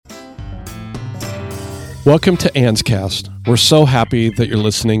Welcome to Anscast. We're so happy that you're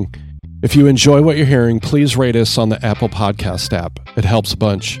listening. If you enjoy what you're hearing, please rate us on the Apple Podcast app. It helps a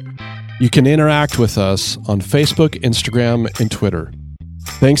bunch. You can interact with us on Facebook, Instagram, and Twitter.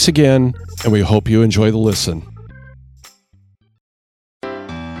 Thanks again, and we hope you enjoy the listen.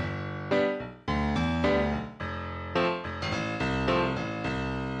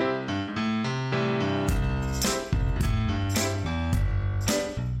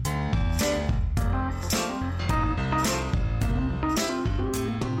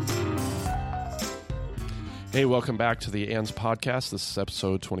 Hey, welcome back to the ANS Podcast. This is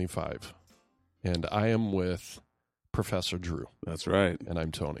episode 25. And I am with Professor Drew. That's right. And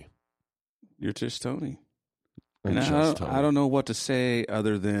I'm Tony. You're just Tony. I'm And just Tony. I don't know what to say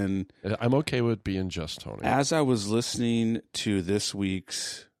other than... I'm okay with being just Tony. As I was listening to this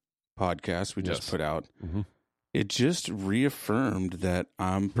week's podcast we just put out, it just reaffirmed that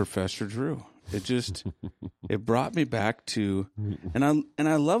I'm Professor Drew. It just... it brought me back to... And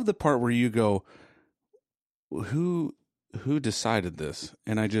I love the part where you go... Who decided this?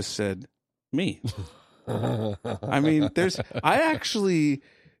 And I just said, me. I mean, I actually,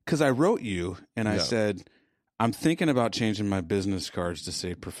 because I wrote you and I said, I'm thinking about changing my business cards to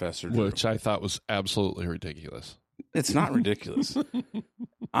say Professor Drew. Which I thought was absolutely ridiculous. It's not ridiculous.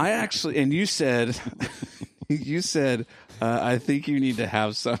 I actually, and you said, I think you need to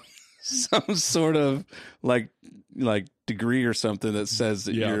have some sort of like degree or something that says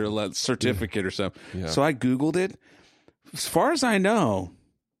that you're a certificate or something. Yeah. So I Googled it. As far as I know,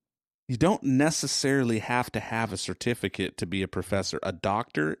 you don't necessarily have to have a certificate to be a professor. A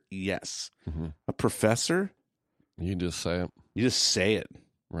doctor, yes. Mm-hmm. A professor, you just say it. You just say it.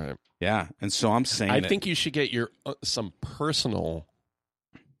 Right. Yeah. And so I'm saying I think you should get your some personal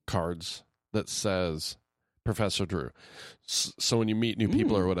cards that says Professor Drew. So when you meet new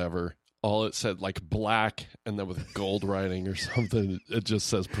people or whatever, all it said like black and then with gold writing or something, it just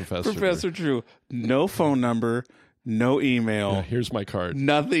says Professor Drew. No phone number, no email. Yeah, here's my card.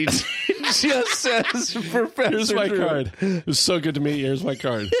 Nothing. Just says Professor Here's my Drew. card. It was so good to meet you. Here's my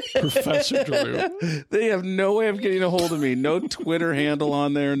card. Professor Drew. They have no way of getting a hold of me. No Twitter handle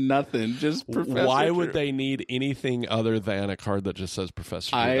on there, nothing. Just Professor Why Drew. would they need anything other than a card that just says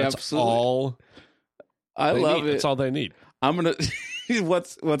Professor Drew? That's absolutely. all I love need. it. That's all they need. I'm going to...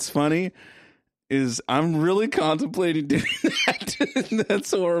 What's funny is I'm really contemplating doing that.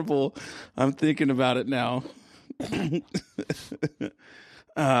 That's horrible. I'm thinking about it now.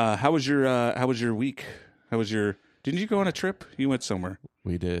 How was your week? Didn't you go on a trip? You went somewhere.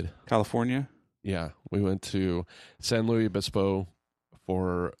 We did. California? Yeah. We went to San Luis Obispo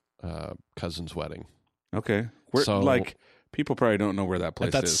for cousin's wedding. Okay. People probably don't know where that place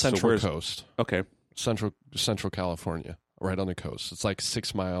is. That's Central Coast. Okay. Central California. Right on the coast. It's like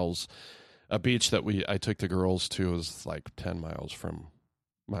 6 miles. A beach that I took the girls to is like 10 miles from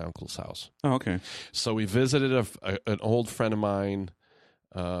my uncle's house. Oh, okay. So we visited an old friend of mine.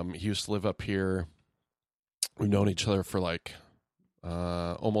 He used to live up here. We've known each other for like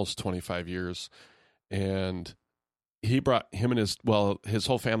almost 25 years. And he brought his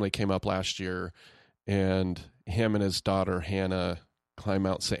whole family came up last year, and him and his daughter Hannah climb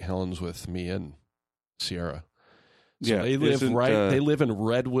Mount St. Helens with me and Sierra. So they live in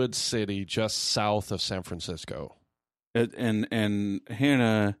Redwood City, just south of San Francisco. And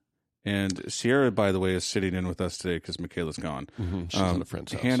Hannah and Sierra, by the way, is sitting in with us today because Michaela's gone. Mm-hmm. She's at a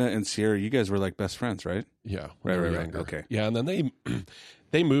friend's house. Hannah and Sierra, you guys were like best friends, right? Yeah, right. Younger. Okay, yeah, and then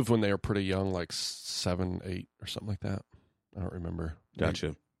they moved when they were pretty young, like 7, 8, or something like that. I don't remember.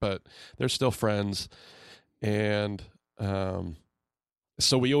 Gotcha. But they're still friends, and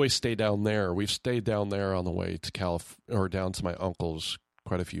so we always stay down there. We've stayed down there on the way to or down to my uncle's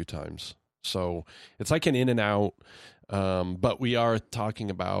quite a few times. So it's like an in and out. But we are talking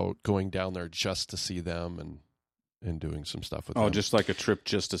about going down there just to see them and doing some stuff with them. Oh, just like a trip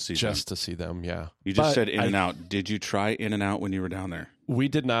just to see them. Just to see them, yeah. You just said in and out. Did you try in and out when you were down there? We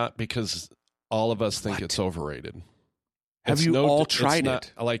did not, because all of us think it's overrated. Have you all tried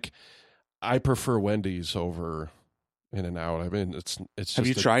it? Like, I prefer Wendy's over In and Out. I mean, it's just. Have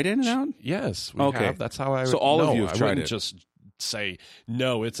you tried In and Out? Yes, we have. That's how I. So all of you have tried it. Just say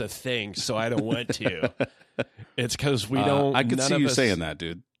no, it's a thing, so I don't want to. It's because we don't. I could see you saying that,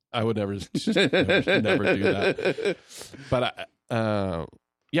 dude. I would never do that. But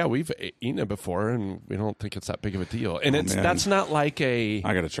yeah, we've eaten it before, and we don't think it's that big of a deal. And that's not like I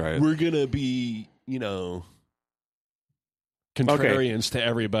gotta try it. We're gonna be, contrarians to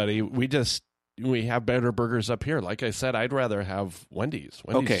everybody. We have better burgers up here. Like I said, I'd rather have Wendy's.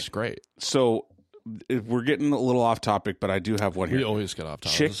 Wendy's is great. So we're getting a little off topic, but I do have one here. We always get off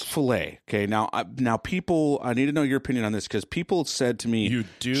topic. Chick-fil-A. Okay, now people, I need to know your opinion on this because people said to me, you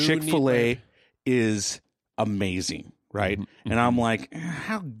do Chick-fil-A is amazing, right? Mm-hmm. And I'm like,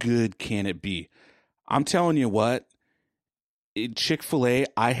 how good can it be? I'm telling you what, Chick-fil-A,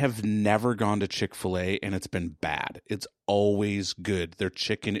 I have never gone to Chick-fil-A and it's been bad. It's always good. Their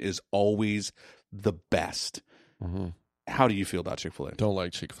chicken is always the best. Mm-hmm. How do you feel about Chick-fil-A? Don't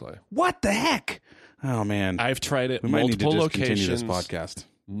like Chick-fil-A. What the heck? Oh, man. I've tried it We might need to multiple just continue locations, this podcast.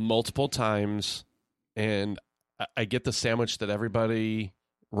 multiple times, and I get the sandwich that everybody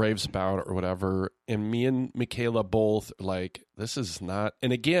raves about or whatever, and me and Michaela both like, this is not,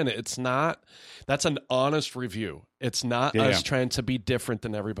 and again, it's not, that's an honest review. It's not us trying to be different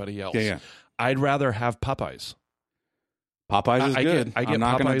than everybody else. Yeah. I'd rather have Popeyes. Popeyes is good. I get I'm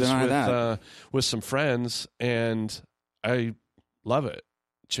not going to Popeyes deny that. With some friends, and I love it.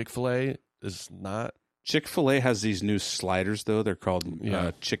 Chick-fil-A is not. Chick-fil-A has these new sliders, though. They're called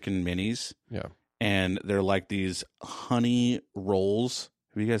chicken minis. Yeah. And they're like these honey rolls.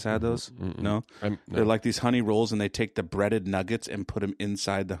 Have you guys had those? Mm-mm. No? They're like these honey rolls, and they take the breaded nuggets and put them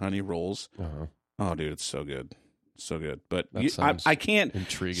inside the honey rolls. Uh-huh. Oh, dude, it's so good. So good. But I can't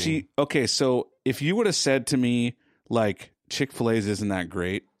intriguing. see. Okay, so if you would have said to me, like, Chick-fil-A's isn't that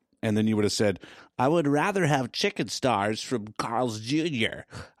great, and then you would have said, I would rather have chicken stars from Carl's Jr.,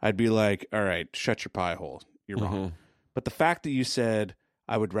 I'd be like, all right, shut your pie hole. You're wrong. But the fact that you said,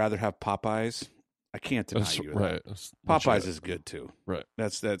 I would rather have Popeyes, I can't deny you. Right. Popeyes is good too. Right.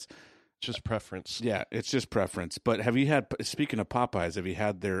 That's just preference. Yeah, it's just preference. But have you had, speaking of Popeyes, have you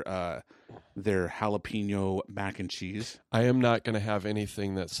had their jalapeno mac and cheese? I am not going to have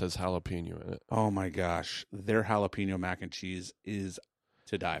anything that says jalapeno in it. Oh my gosh, their jalapeno mac and cheese is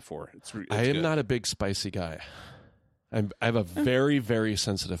to die for. It's I am good. not a big spicy guy. I have a very, very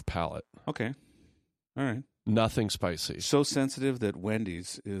sensitive palate. Okay. All right. Nothing spicy. So sensitive that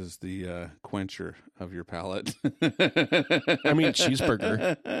Wendy's is the quencher of your palate. I mean,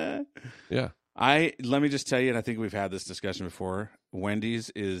 cheeseburger. Yeah. Let me just tell you, and I think we've had this discussion before, Wendy's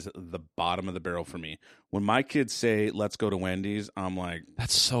is the bottom of the barrel for me. When my kids say, let's go to Wendy's, I'm like,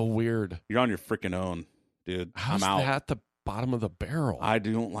 that's so weird. You're on your freaking own, dude. How's I'm out. that the bottom of the barrel? I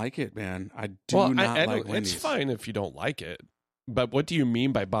don't like it, man. I do not like Wendy's. It's fine if you don't like it. But what do you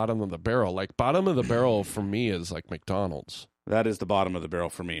mean by bottom of the barrel? Like, bottom of the barrel for me is like McDonald's. That is the bottom of the barrel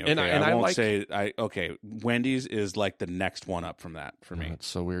for me. Okay? And I won't like, say Wendy's is like the next one up from that for me. That's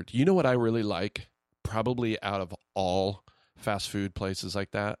so weird. You know what I really like? Probably out of all fast food places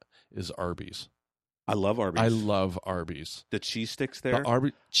like that is Arby's. I love Arby's. I love Arby's. The cheese sticks there.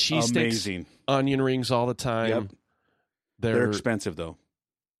 The cheese sticks, onion rings all the time. Yep. They're expensive though.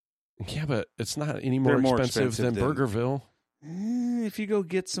 Yeah, but it's not any more expensive than Burgerville. If you go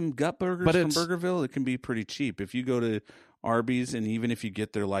get some gut burgers from Burgerville, it can be pretty cheap. If you go to Arby's, and even if you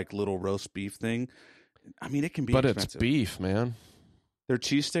get their like little roast beef thing, I mean, it can be expensive. But it's beef, man. Their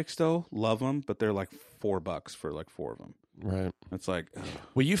cheese sticks, though, love them, but they're like $4 for like 4 of them. Right. It's like,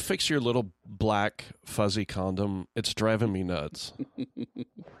 will you fix your little black fuzzy condom? It's driving me nuts.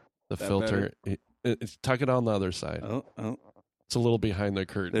 The filter. Tuck it on the other side. Oh. It's a little behind the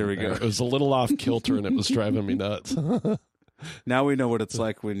curtain. There we go. It was a little off kilter, and it was driving me nuts. Now we know what it's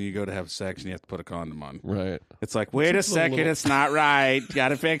like when you go to have sex and you have to put a condom on. Right. It's like, wait a second, it's not right. Got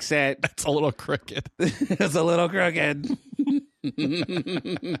to fix it. It's a little crooked. It's a little crooked.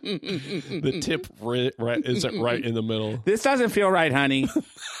 The tip isn't right in the middle. This doesn't feel right, honey.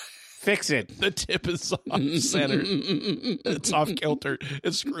 Fix it. The tip is off center. It's off kilter.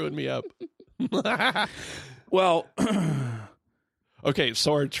 It's screwing me up. Well, okay,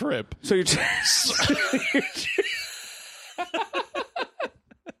 so our trip. So you're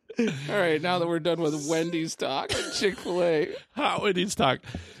all right, now that we're done with Wendy's talk and Chick-fil-A. Wendy's talk.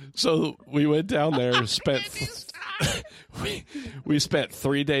 So we went down there, we spent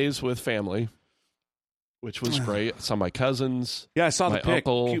 3 days with family, which was great. Saw my cousins. Yeah, I saw the pic.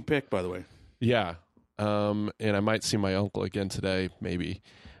 Uncle. Cute pic, by the way. Yeah. And I might see my uncle again today, maybe.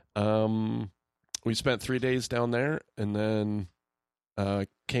 We spent 3 days down there, and then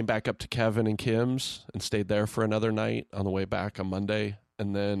came back up to Kevin and Kim's and stayed there for another night on the way back on Monday.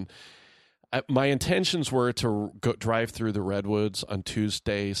 And then my intentions were to go drive through the Redwoods on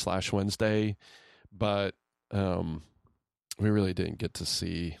Tuesday/Wednesday, but we really didn't get to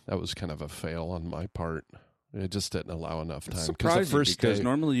see. That was kind of a fail on my part. It just didn't allow enough time. Because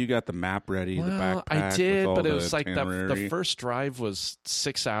normally you got the map ready, the backpack. I did, but it was like the first drive was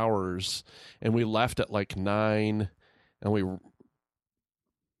 6 hours, and we left at like 9, and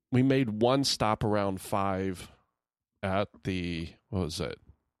we made one stop around 5 at the, what was it?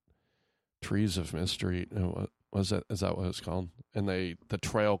 Trees of Mystery. Is that what it's called? And the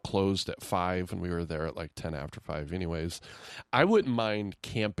trail closed at 5, and we were there at like 10 after 5. Anyways, I wouldn't mind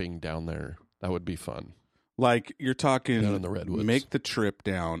camping down there. That would be fun. Like you're talking, down in the Redwoods. Make the trip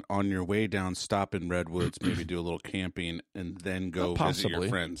down. On your way down, stop in Redwoods, maybe do a little camping, and then go visit your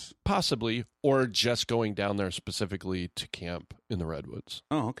friends. Possibly, or just going down there specifically to camp in the Redwoods.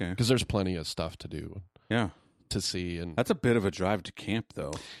 Oh, okay. Because there's plenty of stuff to do. Yeah. To see. And that's a bit of a drive to camp,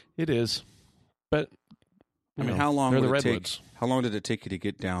 though. It is. But, I mean, how long did it take? How long did it take you to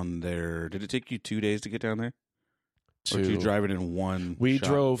get down there? Did it take you 2 days to get down there? Or did you drive it in one shot?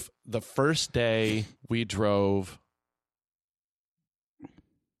 Drove the first day, we drove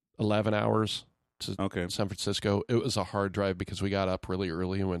 11 hours to San Francisco. It was a hard drive because we got up really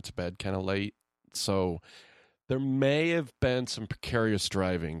early and went to bed kind of late. So there may have been some precarious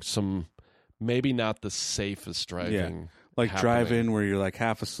driving, some maybe not the safest driving. Yeah. Like driving where you're like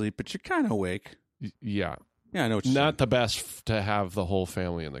half asleep, but you're kind of awake. Yeah. Yeah, I know what you're Not the best to have the whole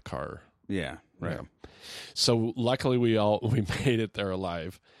family in the car. Yeah, right. Yeah. So luckily we made it there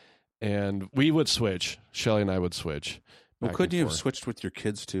alive, and we would switch. Shelly and I would switch. Well, couldn't you have switched with your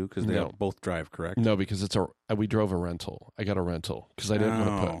kids too? Because they both drive, correct? No, because we drove a rental. I got a rental because I didn't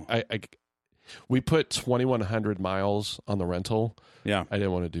want to put. We put 2,100 miles on the rental. Yeah, I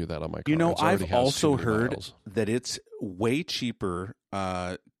didn't want to do that on my car. You know, I've also heard that it's way cheaper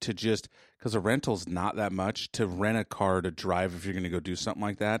to just because a rental's not that much to rent a car to drive if you're going to go do something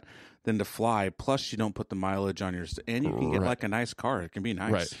like that than to fly. Plus, you don't put the mileage on and you can get like a nice car. It can be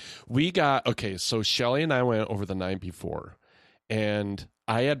nice. Right. We got so Shelly and I went over the night before, and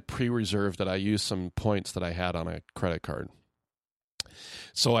I had pre-reserved that I used some points that I had on a credit card.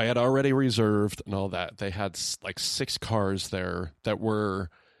 So I had already reserved and all that. They had like 6 cars there that were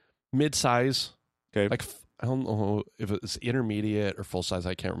mid-size. Okay. Like, I don't know if it was intermediate or full size.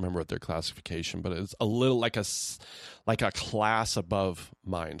 I can't remember what their classification, but it's a little like a class above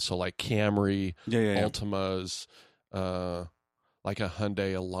mine. So like Camry, Altimas, like a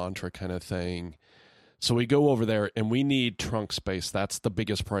Hyundai Elantra kind of thing. So we go over there and we need trunk space. That's the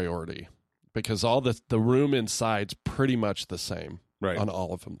biggest priority because all the room inside's pretty much the same. Right. On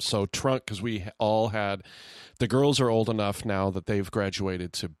all of them. So trunk, because we all had, the girls are old enough now that they've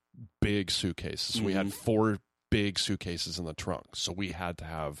graduated to big suitcases. Mm-hmm. We had 4 big suitcases in the trunk. So we had to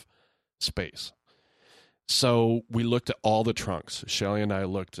have space. So we looked at all the trunks. Shelly and I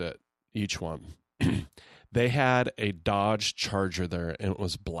looked at each one. They had a Dodge Charger there and it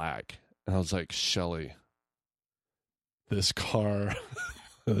was black. And I was like, Shelly, this car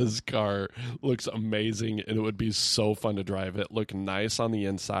looks amazing and it would be so fun to drive. It looked nice on the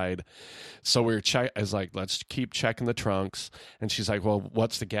inside. So I was like, let's keep checking the trunks. And she's like, well,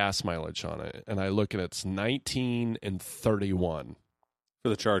 what's the gas mileage on it? And I look and it's 19 and 31 for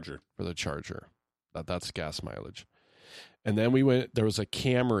the Charger. That's gas mileage. And then there was a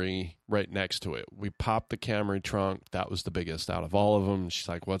Camry right next to it. We popped the Camry trunk. That was the biggest out of all of them. She's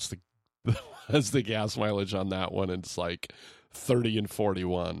like, what's the gas mileage on that one? And it's like 30 and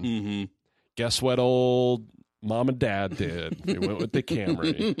 41. Mm-hmm. Guess what old mom and dad did? We went with the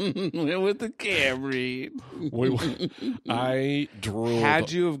Camry. I drove.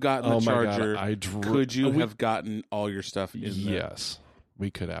 Had you have gotten the Charger, could you have gotten all your stuff in there? Yes,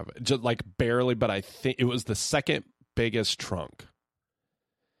 we could have it. Just like barely, but I think it was the second biggest trunk.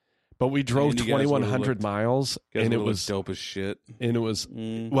 But we drove 2,100 miles, and it was dope as shit. And it was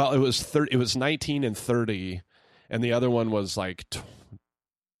well, it was 19 and 30. And the other one was like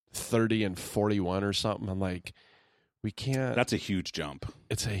 30 and 41 or something. I'm like, we can't. That's a huge jump.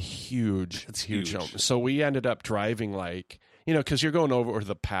 It's huge jump. So we ended up driving because you're going over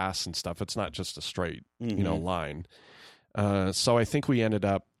the pass and stuff. It's not just a straight, line. So I think we ended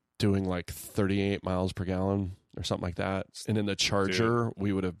up doing like 38 miles per gallon or something like that. And in the Charger,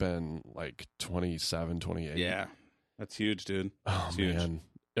 we would have been like 27, 28. Yeah. That's huge, dude. Oh, man.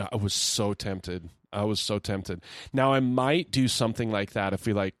 I was so tempted. Now, I might do something like that if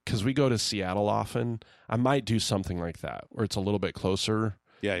because we go to Seattle often. I might do something like that where it's a little bit closer.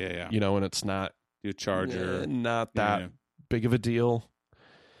 Yeah. And it's not your Charger, not that big of a deal.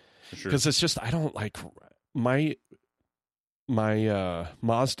 Because it's just I don't like my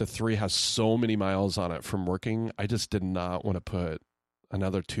Mazda 3 has so many miles on it from working. I just did not want to put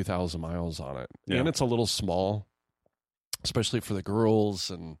another 2,000 miles on it, and it's a little small, especially for the girls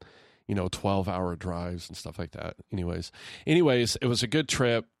and. 12-hour drives and stuff like that. Anyways, it was a good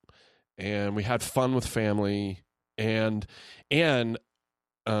trip and we had fun with family and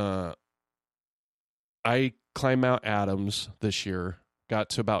I climbed Mount Adams this year, got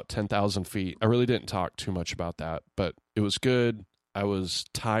to about 10,000 feet. I really didn't talk too much about that, but it was good. I was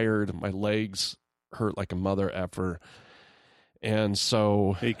tired. My legs hurt like a mother effer. And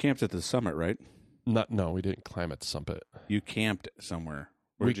so... Hey, you camped at the summit, right? No, we didn't climb at the summit. You camped somewhere.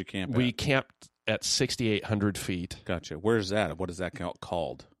 Where'd you camp at? We camped at 6,800 feet. Gotcha. Where's that? What is that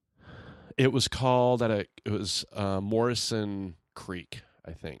called? It was called Morrison Creek,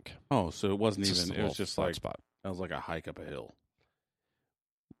 I think. Oh, so it wasn't It's even. just a It was just flat like spot. that was like a hike up a hill.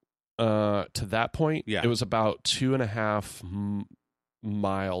 To that point, Yeah. it was about 2.5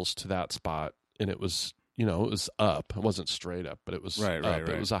 miles to that spot, and it was, it was up. It wasn't straight up, but it was Right. up.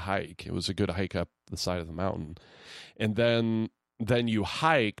 It was a hike. It was a good hike up the side of the mountain, and then you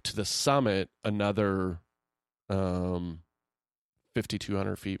hike to the summit another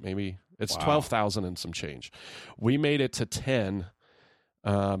 5,200 feet, maybe. It's 12,000 and some change. We made it to 10,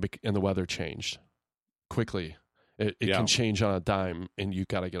 and the weather changed quickly. It can change on a dime, and you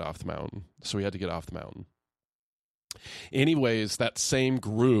got to get off the mountain. So we had to get off the mountain. Anyways, that same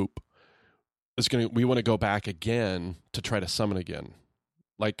group we want to go back again to try to summit again.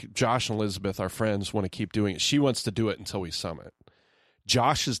 Like Josh and Elizabeth, our friends, want to keep doing it. She wants to do it until we summit.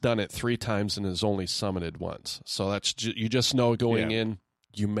 Josh has done it 3 times and has only summited once. So that's you just know going in,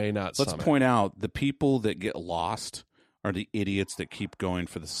 you may not summit. Let's point out the people that get lost are the idiots that keep going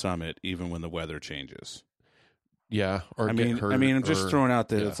for the summit even when the weather changes. Yeah, or I get mean, hurt. I'm just throwing out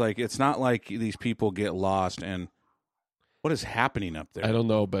that yeah. it's not like these people get lost and what is happening up there? I don't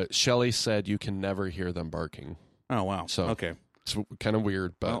know, but Shelley said you can never hear them barking. Oh wow! So okay, it's kind of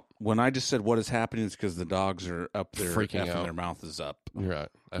weird. But when I just said what is happening, it's because the dogs are up there freaking out. Their mouth is up. You're right.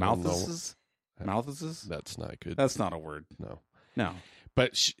 Mouthuses? That's not good. That's not a word. No.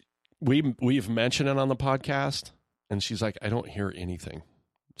 But we've mentioned it on the podcast, and she's like, I don't hear anything.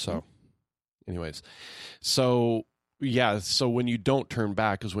 So, anyways, so when you don't turn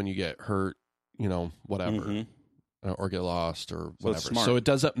back is when you get hurt, whatever, or get lost or whatever. So it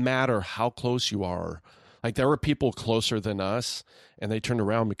doesn't matter how close you are. Like there were people closer than us, and they turned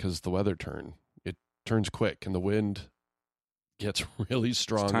around because the weather turned. It turns quick, and the wind gets really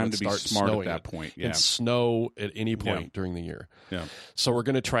strong. It's time to be smart snowing at that point. Yeah. And snow at any point during the year. Yeah. So we're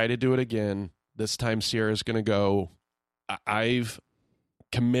going to try to do it again. This time Sierra's going to go. I've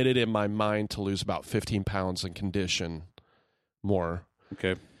committed in my mind to lose about 15 pounds in condition more.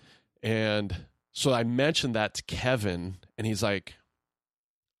 Okay. And so I mentioned that to Kevin, and he's like,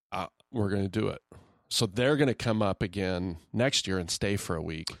 we're going to do it. So they're going to come up again next year and stay for a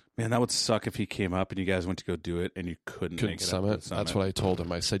week. Man, that would suck if he came up and you guys went to go do it and you couldn't make it summit. Up to the summit. That's what I told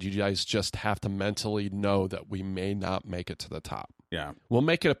him. I said, you guys just have to mentally know that we may not make it to the top. Yeah. We'll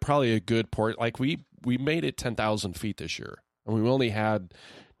make it probably a good port. Like we made it 10,000 feet this year, and we only had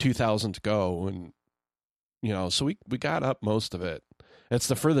 2,000 to go. And, so we got up most of it. It's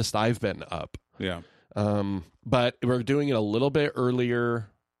the furthest I've been up. Yeah. But we're doing it a little bit earlier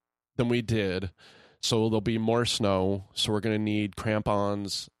than we did. So there'll be more snow. So we're going to need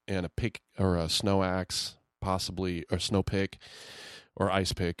crampons and a pick or a snow axe, possibly, or snow pick or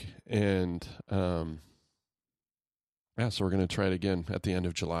ice pick. And, so we're going to try it again at the end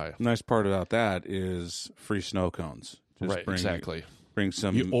of July. Nice part about that is free snow cones. Exactly. Bring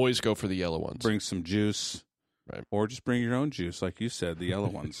some. You always go for the yellow ones. Bring some juice. Right. Or just bring your own juice, like you said, the yellow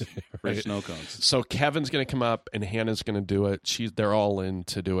ones. Free snow cones. So Kevin's going to come up and Hannah's going to do it. They're all in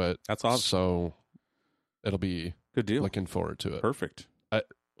to do it. That's awesome. So it'll be good deal. Looking forward to it. Perfect.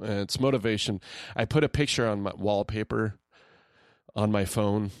 It's motivation. I put a picture on my wallpaper on my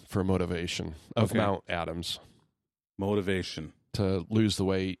phone for motivation of Mount Adams. Motivation. To lose the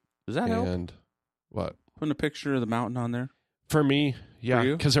weight. Does that help? And what? Putting a picture of the mountain on there? For me, yeah.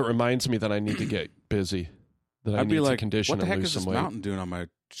 Because it reminds me that I need to get busy. That I need to condition what the heck and lose is this some weight. mountain doing on my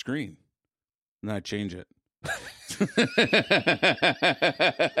screen? And then I change it.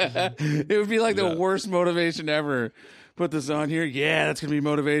 It would be like the worst motivation ever. Put this on here. Yeah, that's going to be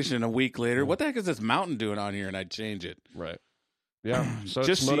motivation. A week later, what the heck is this mountain doing on here? And I'd change it. Right. Yeah. So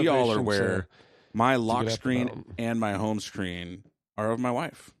just so y'all are aware, my lock screen and my home screen are of my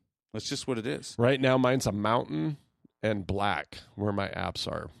wife. That's just what it is. Right now, mine's a mountain and black where my apps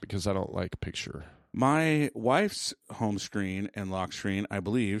are because I don't like picture. My wife's home screen and lock screen, I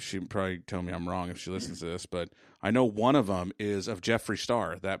believe, she probably tell me I'm wrong if she listens to this, but I know one of them is of Jeffree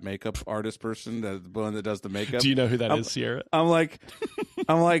Star, that makeup artist person, the one that does the makeup. Do you know who that is, Sierra? I'm like,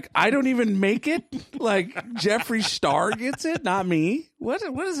 I don't even make it. Like Jeffree Star gets it, not me. What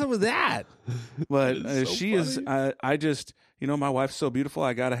is up with that? But she is. I just, my wife's so beautiful.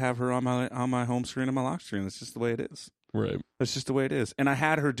 I got to have her on my home screen and my lock screen. That's just the way it is. Right. That's just the way it is. And I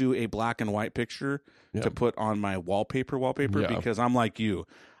had her do a black and white picture to put on my wallpaper because I'm like you.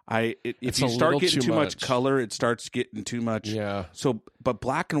 If you start getting too much color, it starts getting too much. Yeah. So, but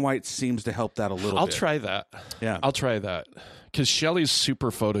black and white seems to help that a little bit. I'll try that. Yeah. I'll try that. Because Shelly's super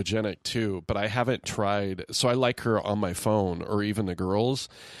photogenic too, but I haven't tried. So I like her on my phone or even the girls,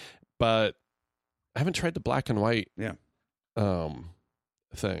 but I haven't tried the black and white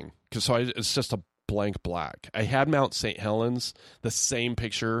thing. Because it's just a blank black. I had Mount St. Helens, the same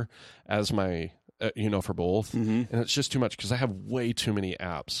picture as my, for both. Mm-hmm. And it's just too much because I have way too many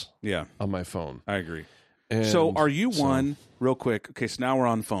apps on my phone. I agree. And so are you one, real quick, okay, so now we're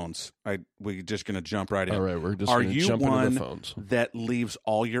on phones. We're just going to jump right in. All right, we're just going to jump into the phones. That leaves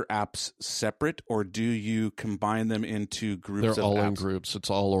all your apps separate, or do you combine them into groups They're of all apps? in groups. It's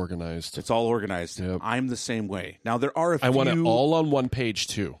all organized. It's all organized. Yep. I'm the same way. Now, there are a few... I want it all on one page,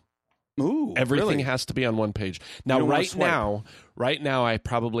 too. Ooh, everything really? has to be on one page. Now, right now, I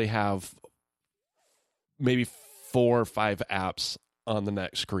probably have maybe 4 or 5 apps on the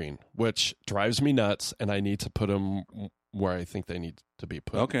next screen, which drives me nuts, and I need to put them where I think they need to be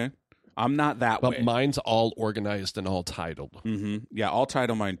put. Okay. I'm not that way. But mine's all organized and all titled. Mm-hmm. Yeah, I'll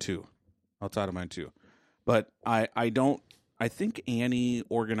title mine too. But I think Annie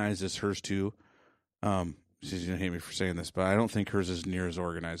organizes hers too. She's going to hate me for saying this, but I don't think hers is near as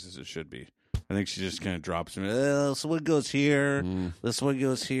organized as it should be. I think she just kind of drops them. This one goes here. This one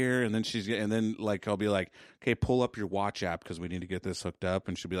goes here. And then I'll be like, okay, pull up your watch app because we need to get this hooked up.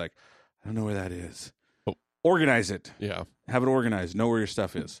 And she'll be like, I don't know where that is. Oh. Organize it. Yeah. Have it organized. Know where your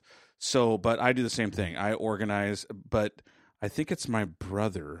stuff is. So, but I do the same thing. I organize, but I think it's my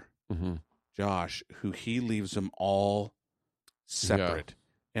brother, Josh, who he leaves them all separate. Yeah.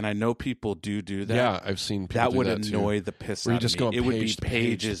 And I know people do that. Yeah, I've seen people that do would that annoy too. the piss Where out of me. It would be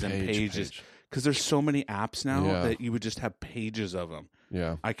pages and pages. Because there's so many apps now that you would just have pages of them.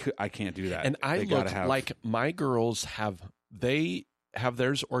 Yeah. I can't do that. And like my girls they have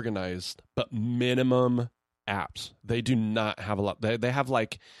theirs organized, but minimum apps. They do not have a lot. They have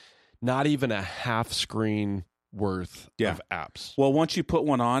like not even a half screen worth of apps. Well, once you put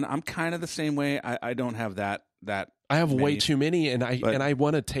one on, I'm kind of the same way. I don't have that I have way too many, and I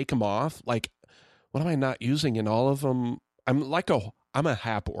want to take them off. Like, what am I not using in all of them? I'm a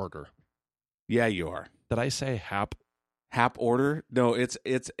Hap order. Yeah, you are. Did I say Hap? Hap order? No,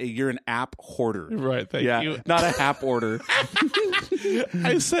 you're an app hoarder. Right. Thank you. Not a Hap order.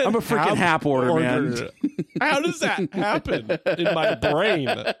 I said I'm a freaking Hap order, man. How does that happen in my brain?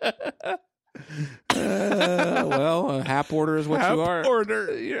 Well, a Hap order is what you are. Hap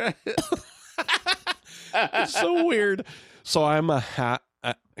order. Yeah. It's so weird. So I'm a God,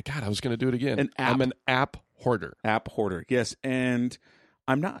 I was going to do it again. I'm an app hoarder. App hoarder. Yes, and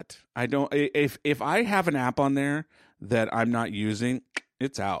I'm not. I don't. If I have an app on there that I'm not using,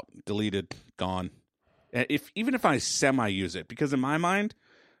 it's out, deleted, gone. Even if I semi-use it, because in my mind,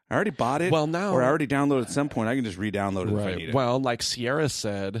 I already bought it. Well, now, or I already downloaded at some point. I can just re-download it if I need it. Well, like Sierra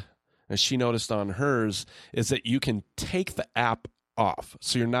said, as she noticed on hers, is that you can take the app off,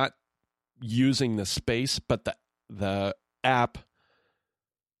 so you're not using the space, but the app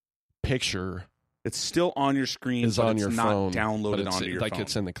picture. It's still on your screen, is but on it's your not phone, downloaded onto your phone.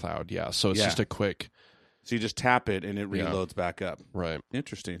 It's in the cloud, yeah. So it's just a quick. So you just tap it and it reloads back up. Right.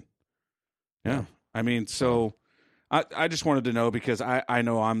 Interesting. Yeah. I mean, so I just wanted to know because I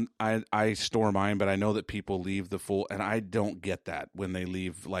know I store mine, but I know that people leave the full, and I don't get that when they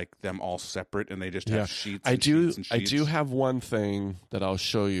leave like them all separate and they just have sheets. I do. Sheets and sheets. I do have one thing that I'll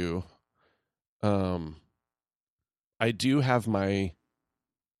show you. I do have my.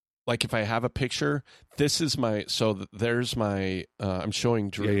 Like if I have a picture, this is my. So there's my. I'm showing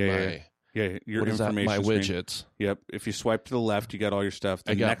Drew my. Yeah, your what is information that? My screen. widgets. Yep. If you swipe to the left, you got all your stuff.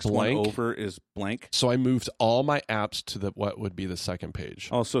 The I got next blank. one over is blank. So I moved all my apps to what would be the second page.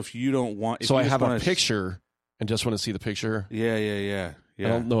 Oh, so if you don't want, so I have a picture and just want to see the picture. Yeah. I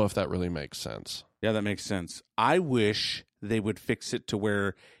don't know if that really makes sense. Yeah, that makes sense. I wish they would fix it to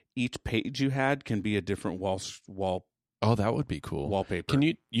where each page you had can be a different wall. Oh, that would be cool. Wallpaper. Can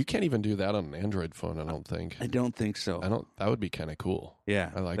you can't even do that on an Android phone, I don't think. I don't think so. That would be kind of cool. Yeah.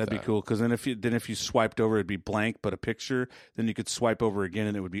 I like that'd be cool cuz then if you swiped over it'd be blank but a picture, then you could swipe over again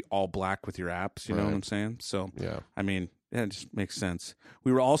and it would be all black with your apps, you know what I'm saying? So, yeah. I mean, yeah, it just makes sense.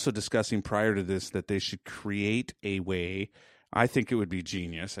 We were also discussing prior to this that they should create a way. I think it would be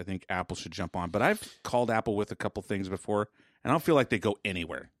genius. I think Apple should jump on. But I've called Apple with a couple things before and I don't feel like they go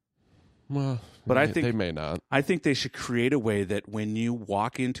anywhere. Well, but I think they may not. I think they should create a way that when you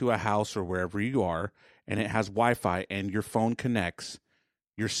walk into a house or wherever you are and it has Wi-Fi and your phone connects,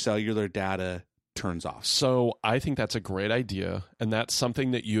 your cellular data turns off. So I think that's a great idea, and that's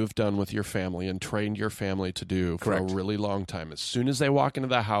something that you have done with your family and trained your family to do for Correct. a really long time. As soon as they walk into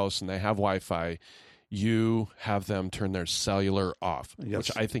the house and they have Wi-Fi, you have them turn their cellular off, Yes.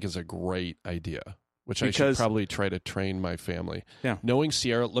 which I think is a great idea, which I Because- should probably try to train my family. Yeah. Knowing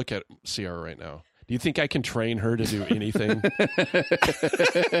Sierra, look at Sierra right now. Do you think I can train her to do anything?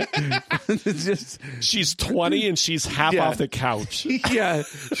 It's just, She's 20 and she's half Yeah. off the couch. yeah,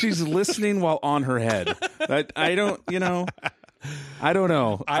 she's listening while on her head. I don't know. I don't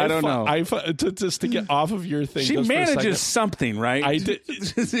know. Just to get off of your thing. She just for a second. manages something, right? I did-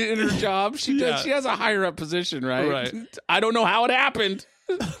 in her job. She does. Yeah. She has a higher up position, right? Right. I don't know how it happened,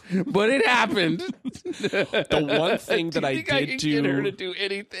 but it happened. The one thing that Do you I think I did can do, get her to do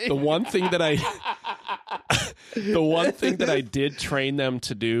anything. the one thing that I did train them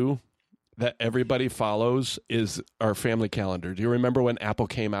to do that everybody follows is our family calendar. Do you remember when Apple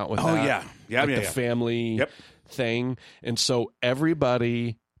came out with Oh that? yeah, The family Yep. thing. And so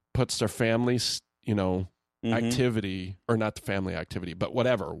everybody puts their family's, Mhm. activity, or not the family activity, but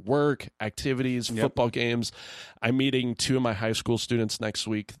whatever, work, activities, Yep. football games. I'm meeting 2 of my high school students next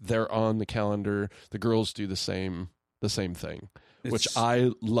week. They're on the calendar. The girls do the same thing, which It's- I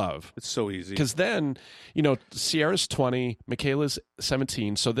love. It's so easy. Because then, Sierra's 20, Michaela's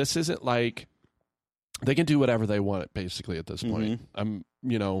 17. So this isn't like they can do whatever they want basically at this point. I'm,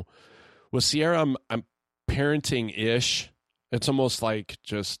 with Sierra, I'm parenting ish. It's almost like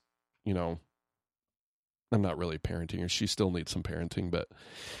just, I'm not really parenting her. She still needs some parenting,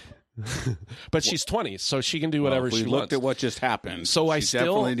 but she's 20, so she can do whatever Well, if she we wants. looked at what just happened. So I she still-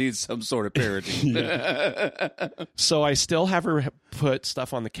 definitely needs some sort of parenting. So I still have her put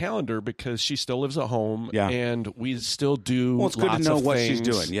stuff on the calendar because she still lives at home, Yeah. and we still do. Well, it's good to lots know of what things. she's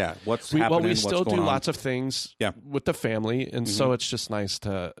doing. Yeah, what's happening. Well, we what's still going do on. lots of things Yeah. with the family, and so it's just nice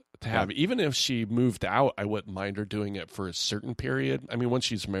to have. Even if she moved out, I wouldn't mind her doing it for a certain period. I mean, once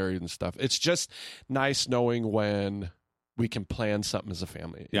she's married and stuff, it's just nice knowing when we can plan something as a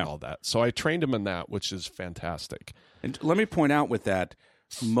family Yeah. and all that. So I trained him in that, which is fantastic. And let me point out with that,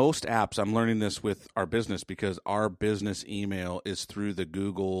 most apps, I'm learning this with our business because our business email is through the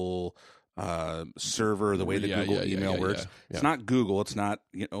Google server, the way the Google email works. yeah. It's not Google. It's not,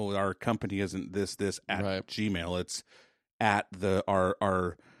 our company isn't this at Right. Gmail. It's at our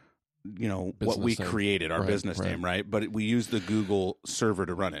what Business we name. created, our Right, business right. name, right? But we use the Google server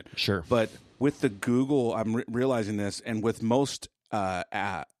to run it. Sure. But with the Google, I'm realizing this, and with most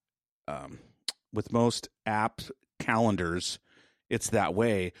app calendars, it's that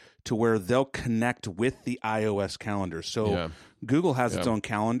way to where they'll connect with the iOS calendar. So Yeah. Google has its Yeah. own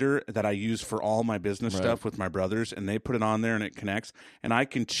calendar that I use for all my business Right. stuff with my brothers, and they put it on there and it connects. And I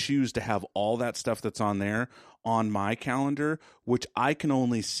can choose to have all that stuff that's on there on my calendar, which I can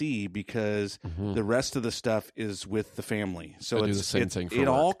only see because the rest of the stuff is with the family. So I do it's the same thing for it work.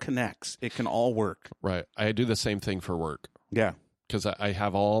 all connects. It can all work. Right. I do the same thing for work Yeah. because I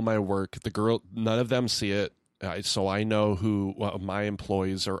have all my work. None of them see it. So I know who my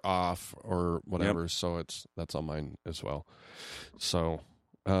employees are off or whatever. So that's on mine as well. So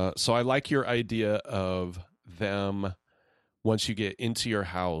I like your idea of them once you get into your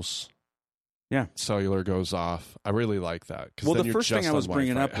house. Yeah. Cellular goes off. I really like that. Well, then the you're first thing just I on was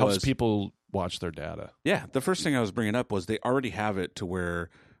bringing Wi-Fi. up It helps was- people watch their data. Yeah, the first thing I was bringing up was they already have it to where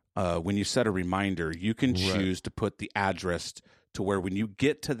when you set a reminder, you can Right. choose to put the address to where when you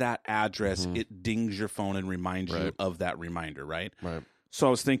get to that address, Mhm. it dings your phone and reminds you Right. of that reminder, right? Right. So I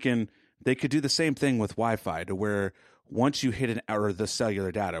was thinking they could do the same thing with Wi-Fi to where once you hit or the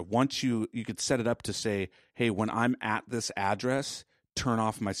cellular data, once you could set it up to say, hey, when I'm at this address, turn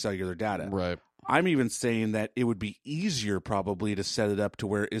off my cellular data. Right. I'm even saying that it would be easier probably to set it up to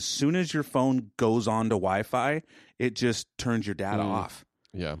where as soon as your phone goes on to Wi-Fi, it just turns your data off.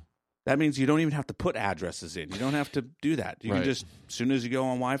 Yeah. That means you don't even have to put addresses in. You don't have to do that. You Right. can just, as soon as you go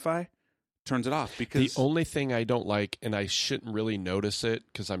on Wi-Fi, turns it off. Because The only thing I don't like, and I shouldn't really notice it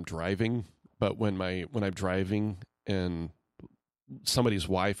because I'm driving, but when I'm driving and somebody's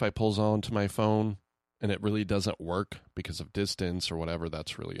Wi-Fi pulls onto my phone and it really doesn't work because of distance or whatever,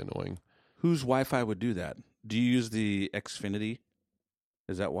 that's really annoying. whose Wi-Fi would do that? Do you use the Xfinity?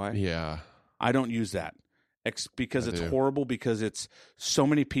 Is that why? Yeah. I don't use that. Because I it's do. horrible because it's so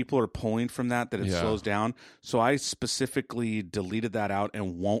many people are pulling from that it Yeah. slows down. So I specifically deleted that out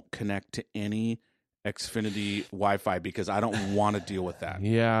and won't connect to any Xfinity Wi-Fi because I don't want to deal with that.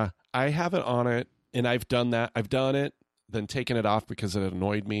 Yeah. I have it on it, and I've done that. I've done it, then taken it off because it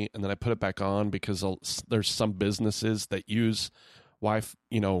annoyed me, and then I put it back on because there's some businesses that use Wi-Fi,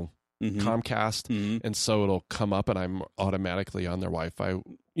 Mhm. Comcast, Mhm. and so it'll come up and I'm automatically on their Wi-Fi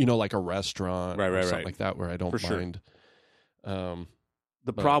like a restaurant or something right. like that where I don't mind.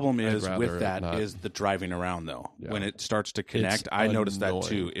 The problem is with that is the driving around though. Yeah. When it starts to connect, I noticed that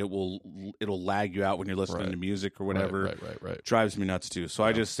too. It'll lag you out when you're listening to music or whatever. Right. Drives me nuts too. So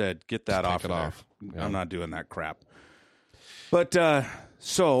I just said, get that off. Yeah. I'm not doing that crap. But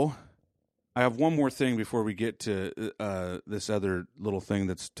so I have one more thing before we get to this other little thing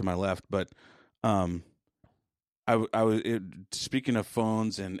that's to my left. But I was speaking of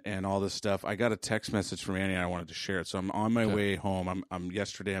phones and all this stuff. I got a text message from Annie and I wanted to share it. So I'm on my way home. I'm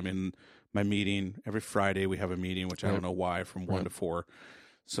in my meeting. Every Friday we have a meeting, which I don't know why, from 1 to 4.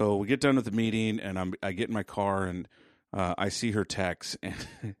 So we get done with the meeting and I get in my car and I see her text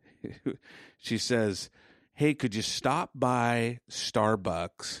and she says, "Hey, could you stop by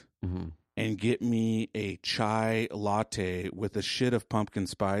Starbucks and get me a chai latte with a shit of pumpkin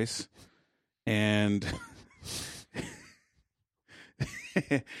spice and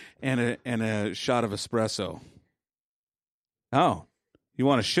and a shot of espresso." Oh, you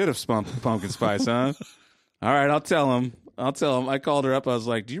want a shit of pumpkin spice, huh? All right, I'll tell him. I called her up. I was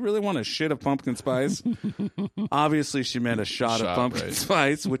like, "Do you really want a shit of pumpkin spice?" Obviously, she meant a shot of pumpkin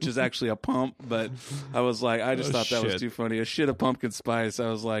spice, which is actually a pump. But I was like, I just thought that was too funny. A shit of pumpkin spice. I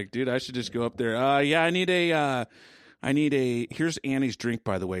was like, dude, I should just go up there. Yeah, I need a. Here's Annie's drink,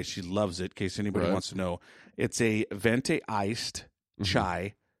 by the way. She loves it. In case anybody wants to know, it's a Venti iced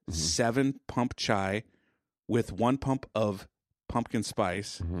chai, 7 pump chai, with 1 pump of pumpkin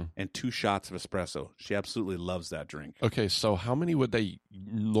spice and 2 shots of espresso. She absolutely loves that drink. Okay, so how many would they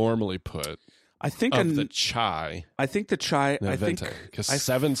normally put? I think the chai. I think the chai. I think because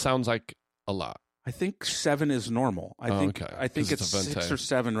 7 sounds like a lot. I think 7 is normal. I think it's 6 or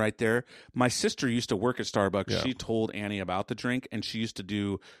 7 right there. My sister used to work at Starbucks. Yeah. She told Annie about the drink, and she used to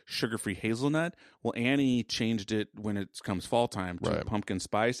do sugar-free hazelnut. Well, Annie changed it when it comes fall time to pumpkin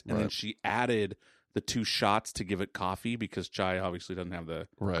spice, and then she added the 2 shots to give it coffee because chai obviously doesn't have the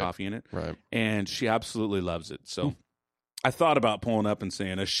coffee in it. Right. And she absolutely loves it. So I thought about pulling up and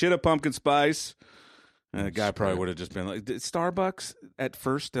saying, a shit of pumpkin spice. And the guy probably would have just been like, Starbucks, at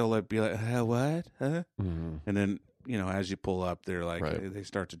first, they'll be like, what? Huh? And then, as you pull up, they're like, they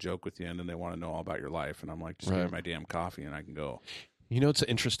start to joke with you, and then they want to know all about your life. And I'm like, just give me my damn coffee, and I can go. It's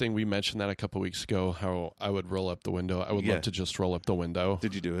interesting. We mentioned that a couple of weeks ago, how I would roll up the window. I would love to just roll up the window.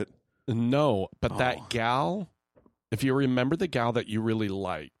 Did you do it? No, but that gal, if you remember the gal that you really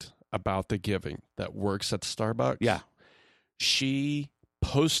liked about the giving that works at Starbucks, she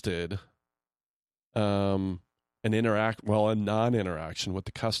posted a non-interaction with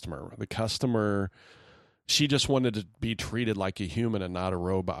the customer. The customer, she just wanted to be treated like a human and not a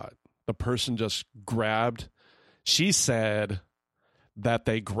robot. The person just she said that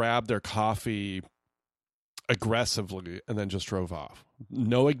they grabbed their coffee aggressively and then just drove off.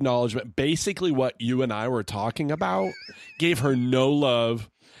 No acknowledgement. Basically what you and I were talking about, gave her no love,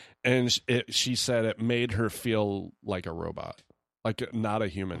 and she said it made her feel like a robot, like not a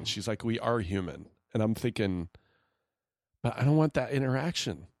human. She's like, we are human. And I'm thinking, but I don't want that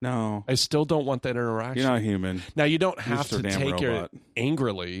interaction. No. I still don't want that interaction. You're not human. Now, you don't have to take it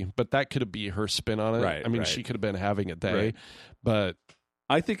angrily, but that could be her spin on it. Right, I mean, she could have been having a day, but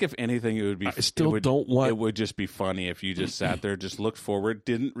I think if anything, it would be. It would just be funny if you just sat there, just looked forward,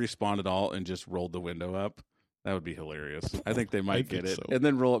 didn't respond at all, and just rolled the window up. That would be hilarious. I think they might get it, and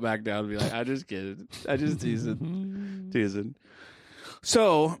then roll it back down and be like, "I just get it. I just teasing."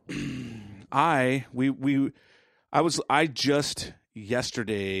 So, I just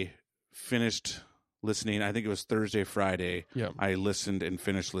yesterday finished listening. I think it was Thursday, Friday. Yeah, I listened and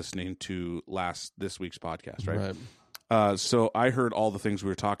finished listening to this week's podcast. Right. So I heard all the things we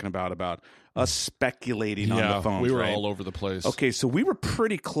were talking about us speculating on the phones. We were all over the place. Okay, so we were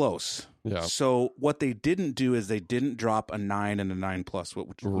pretty close. Yeah. So what they didn't do is they didn't drop a 9 and a 9 Plus,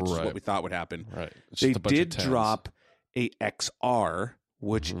 which is what we thought would happen. Right. They did drop a XR,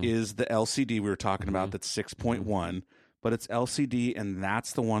 which is the LCD we were talking about. That's 6.1, but it's LCD, and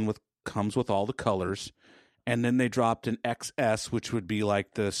that's the one comes with all the colors. And then they dropped an XS, which would be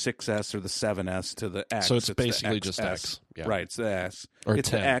like the 6S or the 7S to the X. So it's basically just X. Yeah. Right, it's the S. Or it's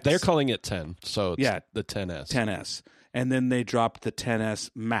 10. The X. They're calling it 10, so it's the 10S. 10S. And then they dropped the 10S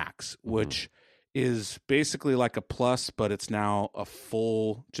Max, which is basically like a Plus, but it's now a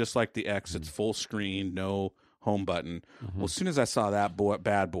full, just like the X, it's full screen, no home button. Well, as soon as I saw that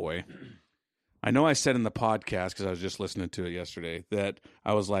bad boy, I know I said in the podcast, because I was just listening to it yesterday, that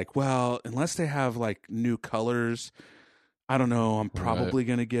I was like, well, unless they have like new colors, I don't know. I'm probably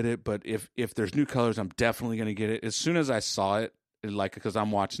going to get it. But if there's new colors, I'm definitely going to get it. As soon as I saw it, because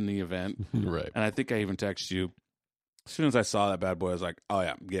I'm watching the event, right? And I think I even texted you. As soon as I saw that bad boy, I was like, oh,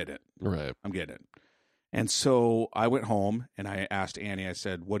 yeah, I'm getting it. Right. I'm getting it. And so I went home and I asked Annie, I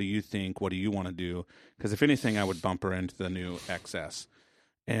said, what do you think? What do you want to do? Because if anything, I would bump her into the new XS.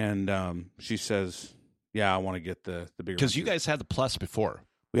 And she says, yeah, I want to get the bigger one. Because you guys had the Plus before.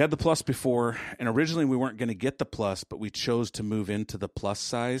 We had the Plus before, and originally we weren't going to get the Plus, but we chose to move into the Plus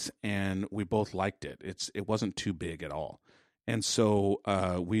size, and we both liked it. It wasn't too big at all. And so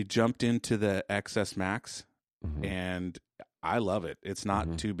we jumped into the XS Max, and I love it. It's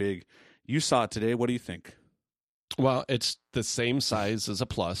not too big. You saw it today. What do you think? Well, it's the same size as a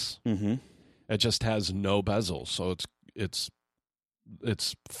Plus. It just has no bezel, so it's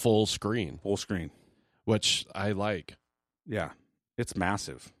full screen. Full screen. Which I like. Yeah. It's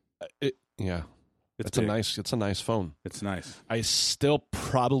massive. Yeah. It's a nice phone. It's nice. I still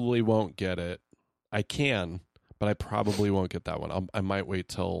probably won't get it. I can, but I probably won't get that one. I might wait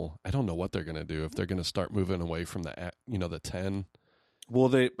till, I don't know what they're going to do, if they're going to start moving away from the 10.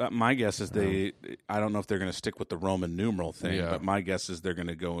 Well, my guess is I don't know if they're going to stick with the Roman numeral thing, but my guess is they're going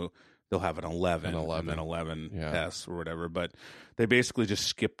to go, they'll have an 11 and then 11S or whatever. But they basically just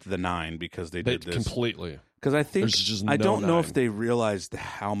skipped the 9 because they did this. Completely. Because I think, I don't know 9. if they realized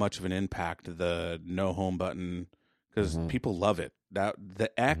how much of an impact the no home button, because people love it.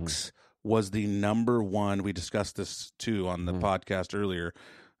 The X was the number one, we discussed this too on the podcast earlier,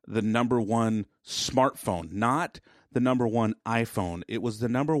 the number one smartphone, not the number one iPhone. It was the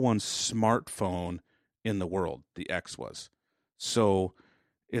number one smartphone in the world, the X was. So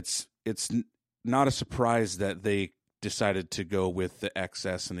it's not a surprise that they decided to go with the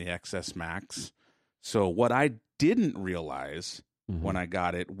XS and the XS Max. So what I didn't realize when I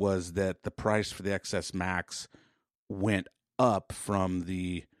got it was that the price for the XS Max went up from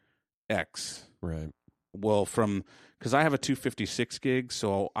the X. Right. Well, because I have a 256 gig,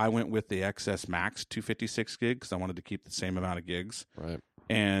 so I went with the XS Max 256 gig because I wanted to keep the same amount of gigs. Right.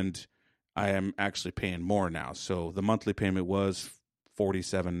 And I am actually paying more now. So the monthly payment was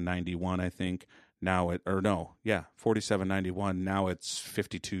 $47.91, I think. Now $47.91. Now it's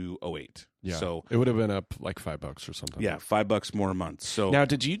 $52.08. Yeah. So it would have been up like $5 or something. Yeah, $5 more a month. So now,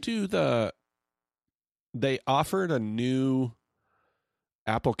 did you do they offered a new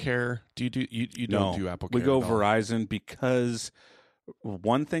Apple Care? Do you do you don't do Apple Care? We go Verizon because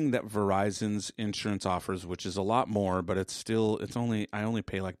one thing that Verizon's insurance offers, which is a lot more, but I only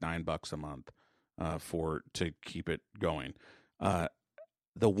pay like $9 a month to keep it going.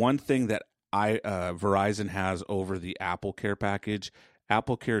 The one thing that Verizon has over the Apple Care package,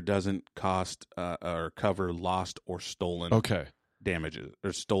 Apple Care doesn't cost or cover lost or stolen damages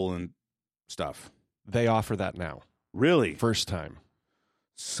or stolen stuff. They offer that now. Really? First time.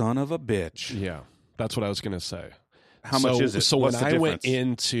 Son of a bitch. Yeah, that's what I was going to say. How much is it? So What's when I went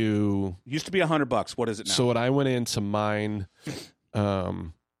into... Used to be $100. What is it now? So when I went into mine,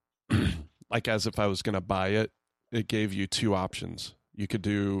 like as if I was going to buy it, it gave you two options. You could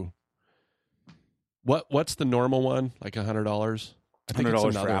do... What's the normal one? Like $100? I think $100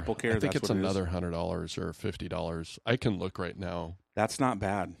 it's for Apple Care? I think it's another $100 or $50. I can look right now. That's not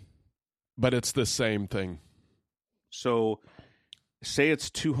bad. But it's the same thing. So say it's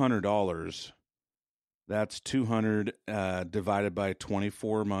 $200. That's 200 divided by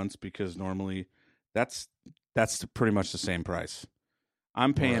 24 months, because normally that's pretty much the same price.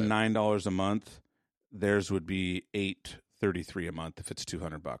 I'm paying $9 a month. Theirs would be $8.33 a month if it's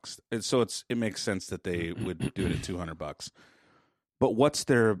 $200. And so it makes sense that they would do it at $200.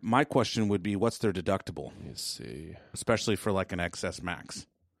 But my question would be, what's their deductible? Let me see. Especially for like an XS Max.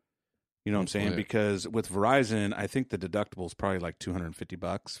 You know what I'm saying? Because with Verizon, I think the deductible is probably like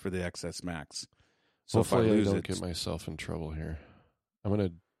 $250 for the XS Max. So hopefully if I lose don't get myself in trouble here. I'm going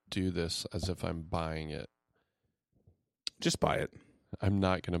to do this as if I'm buying it. Just buy it. I'm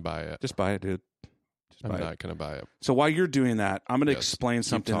not going to buy it. Just buy it, dude. I'm not going to buy it. So while you're doing that, I'm going to explain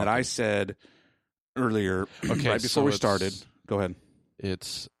something that I said earlier right before we started. Go ahead.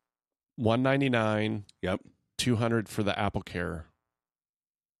 It's $199. Yep. $200 for the Apple Care.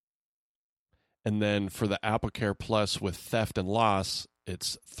 And then for the Apple Care Plus with theft and loss,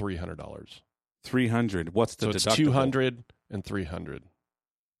 it's $300. $300. What's the deductible? It's $200 and $300.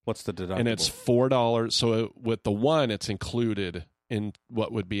 What's the deductible? And it's $4. So with the one, it's included in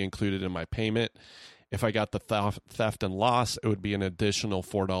what would be included in my payment. If I got the theft and loss, it would be an additional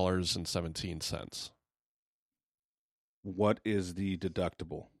 $4.17. What is the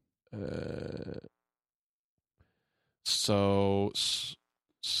deductible? So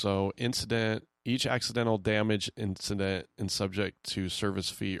incident, each accidental damage incident and subject to service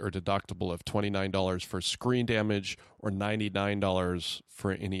fee or deductible of $29 for screen damage or $99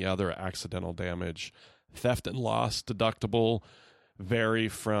 for any other accidental damage. theft and loss deductible vary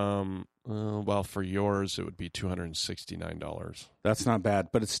from, for yours, it would be $269. That's not bad,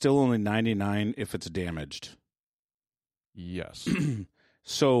 but it's still only $99 if it's damaged. Yes.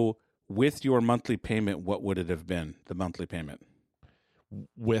 So with your monthly payment, what would it have been, the monthly payment?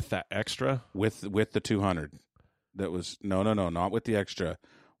 With that extra? With the $200. That was, no, not with the extra.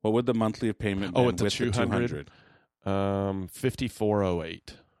 What would the monthly payment be with the with $200? $54.08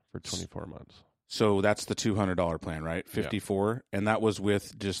 for 24 months. So that's the $200 plan, right? 54, and that was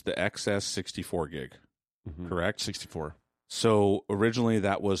with just the XS 64 gig, correct? 64. So originally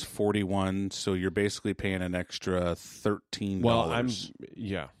that was 41. So you're basically paying an extra $13. Well,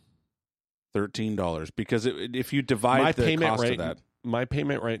 $13 because if you divide the cost of that. My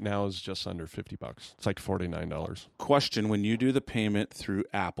payment right now is just under $50. It's like $49. Question: when you do the payment through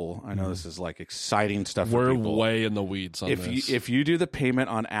Apple, I know this is like exciting stuff. We're for people. Way in the weeds on this. If you do the payment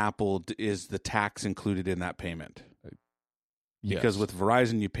on Apple, is the tax included in that payment? Because with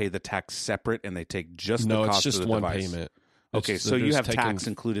Verizon, you pay the tax separate, and they take just the cost it's just of the one device. payment. Okay, so you have tax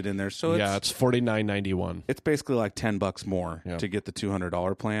included in there. So it's $49.91. It's basically like $10 more to get the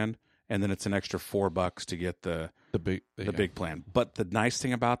 $200 plan, and then it's an extra $4 to get the big plan. But the nice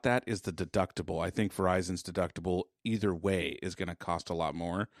thing about that is the deductible. I think Verizon's deductible either way is going to cost a lot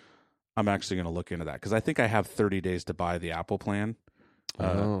more. I'm actually going to look into that because I think I have 30 days to buy the Apple plan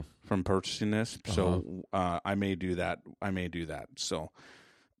from purchasing this. So I may do that. So,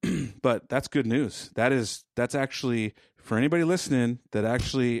 but that's good news. That's actually for anybody listening that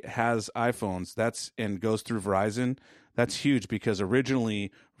actually has iPhones. And goes through Verizon. That's huge because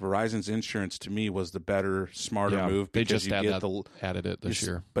originally Verizon's insurance to me was the better, smarter move. They because just added it this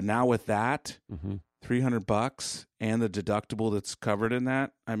year. But now with that, $300 and the deductible that's covered in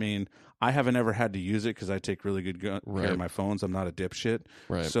that, I mean, I haven't ever had to use it because I take really good care of my phones. I'm not a dipshit.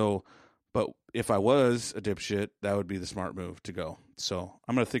 Right. So, but if I was a dipshit, that would be the smart move to go. So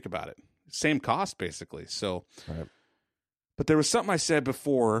I'm going to think about it. Same cost, basically. So. Right. But there was something I said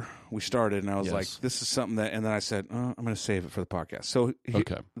before we started, and I was like, this is something that, and then I said, I'm going to save it for the podcast. So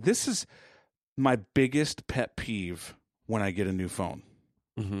this is my biggest pet peeve when I get a new phone.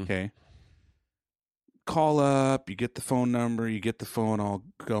 Okay. Call up, you get the phone number, you get the phone all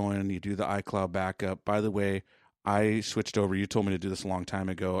going, you do the iCloud backup. By the way, I switched over. You told me to do this a long time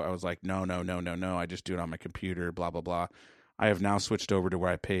ago. I was like, no. I just do it on my computer, blah, blah, blah. I have now switched over to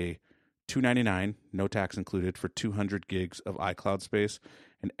where I pay $299, no tax included, for 200 gigs of iCloud space,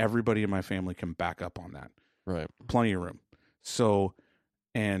 and everybody in my family can back up on that. Right. Plenty of room. So,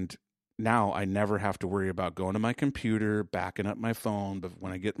 and now I never have to worry about going to my computer, backing up my phone. But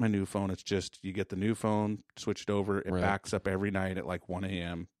when I get my new phone, it's just you get the new phone, switch it over, it backs up every night at like 1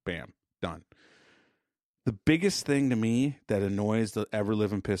 a.m., bam, done. The biggest thing to me that annoys the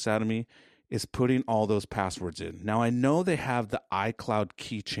ever-living piss out of me is putting all those passwords in. Now, I know they have the iCloud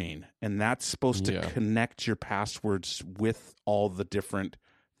keychain, and that's supposed to connect your passwords with all the different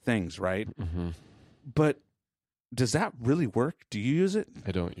things, right? But does that really work? Do you use it?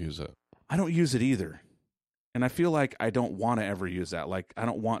 I don't use it. I don't use it either. And I feel like I don't want to ever use that. Like, I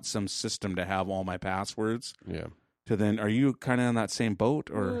don't want some system to have all my passwords. Yeah. To then, are you kind of in that same boat,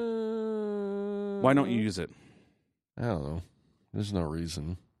 or why don't you use it? I don't know. There's no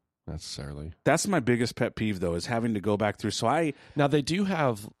reason. Necessarily. That's my biggest pet peeve, though, is having to go back through. Now they do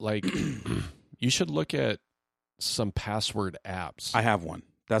have like you should look at some password apps. I have one.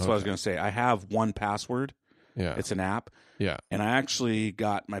 That's what I was going to say. I have 1Password. Yeah, it's an app. Yeah, and I actually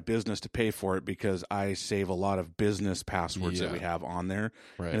got my business to pay for it because I save a lot of business passwords that we have on there,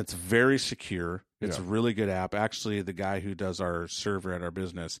 and it's very secure. It's a really good app. Actually, the guy who does our server at our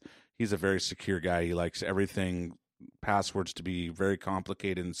business, he's a very secure guy. He likes everything. Passwords to be very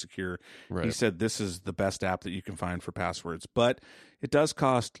complicated and secure. He said this is the best app that you can find for passwords, but it does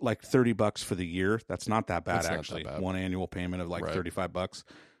cost like $30 for the year. That's not that bad, actually. One annual payment of like $35,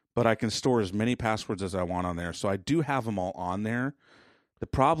 but I can store as many passwords as I want on there. So I do have them all on there. The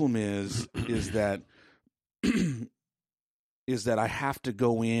problem is that I have to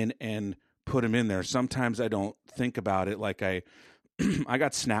go in and put them in there. Sometimes I don't think about it. Like I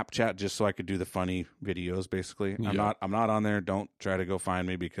got Snapchat just so I could do the funny videos. Basically, I'm not on there. Don't try to go find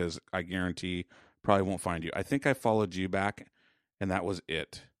me because I guarantee probably won't find you. I think I followed you back, and that was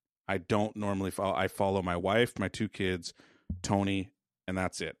it. I don't normally follow. I follow my wife, my 2 kids, Tony, and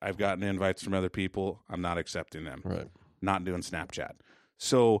that's it. I've gotten invites from other people. I'm not accepting them. Right. Not doing Snapchat.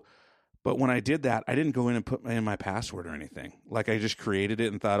 So, but when I did that, I didn't go in and put in my password or anything. Like I just created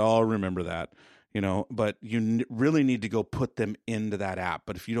it and thought, oh, I'll remember that. But you really need to go put them into that app.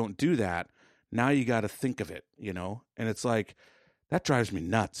 But if you don't do that, now you got to think of it, and it's like, that drives me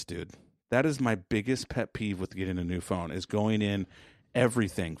nuts, dude. That is my biggest pet peeve with getting a new phone, is going in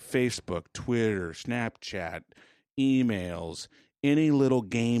everything, Facebook, Twitter, Snapchat, emails, any little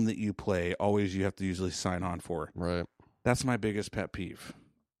game that you play, always you have to usually sign on for. Right. That's my biggest pet peeve.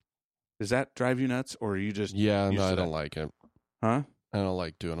 Does that drive you nuts, or are you just no, I don't like it. Huh? I don't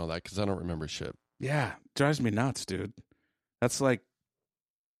like doing all that because I don't remember shit. Yeah, it drives me nuts, dude. That's like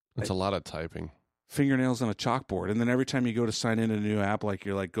it's a lot of typing. Fingernails on a chalkboard, and then every time you go to sign in a new app, like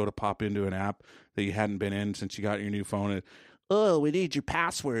you're like go to pop into an app that you hadn't been in since you got your new phone, and we need your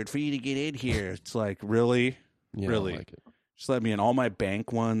password for you to get in here. It's like, really, really, like it. Just let me in. All my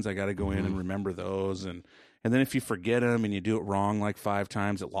bank ones, I got to go in and remember those, and then if you forget them and you do it wrong like 5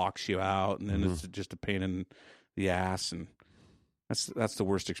 times, it locks you out, and then it's just a pain in the ass, and that's the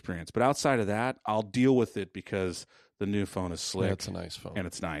worst experience. But outside of that, I'll deal with it because the new phone is slick. Yeah, it's a nice phone, and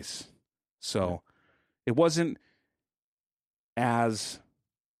it's nice. So it wasn't as,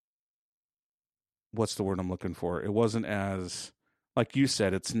 what's the word I'm looking for? It wasn't as, like you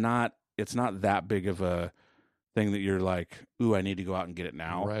said, it's not that big of a thing that you're like, ooh, I need to go out and get it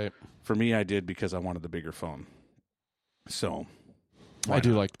now. Right. For me, I did because I wanted the bigger phone. So I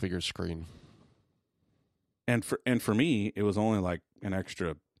do like the bigger screen. And for me, it was only like an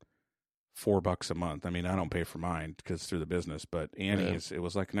extra $4 a month. I mean, I don't pay for mine because through the business, but Annie's, it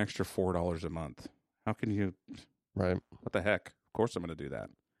was like an extra $4 a month. How can you? Right. What the heck? Of course I'm going to do that.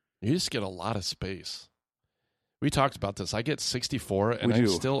 You just get a lot of space. We talked about this. I get 64, and I'm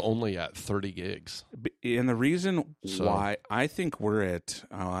still only at 30 gigs. And the reason why I think we're at,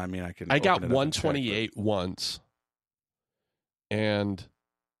 I got 128 once, and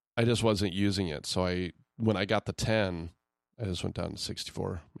I just wasn't using it. So when I got the 10, I just went down to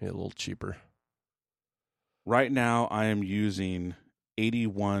 64, made it a little cheaper. Right now, I am using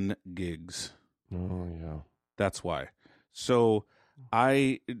 81 gigs. Oh, yeah. That's why. So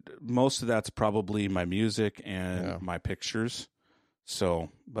most of that's probably my music and my pictures. So,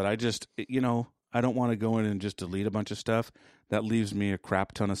 but I just, I don't want to go in and just delete a bunch of stuff. That leaves me a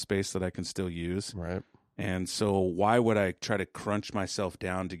crap ton of space that I can still use. Right. And so why would I try to crunch myself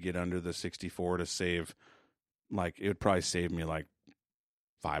down to get under the 64 to save, like, it would probably save me like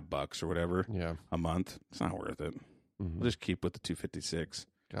 $5 or whatever a month. It's not worth it. I'll just keep with the 256.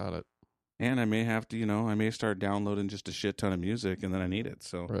 Got it. And I may have to, I may start downloading just a shit ton of music and then I need it.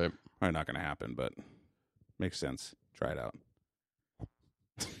 So right. Probably not going to happen, but makes sense. Try it out.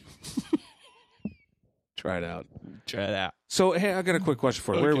 Try it out. Try it out. So, hey, I got a quick question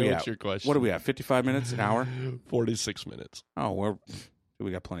for you. Where are we at? What's your question? What are we at? 55 minutes? An hour? 46 minutes. Oh, we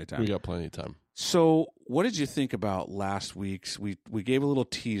got plenty of time. We got plenty of time. So, what did you think about last week's? We gave a little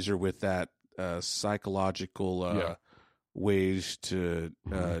teaser with that psychological ways to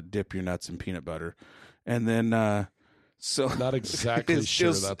dip your nuts in peanut butter, and then so not exactly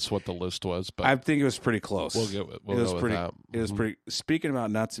sure that's what the list was, but I think it was pretty close. We'll go with that. It was pretty. Speaking about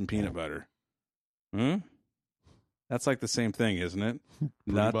nuts and peanut butter, that's like the same thing, isn't it?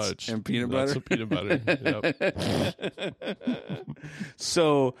 Nuts and peanut butter. And peanut butter. Yep.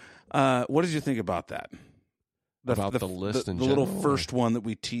 So, what did you think about that? About the list in the general, little first one that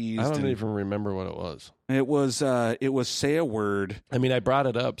we teased. I don't even remember what it was. It was say a word. I mean, I brought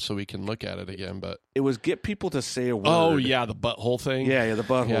it up so we can look at it again, but it was get people to say a word. Oh yeah, the butthole thing. Yeah, the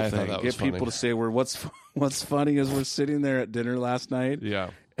butthole thing. Get people funny. To say a word. What's funny is we're sitting there at dinner last night.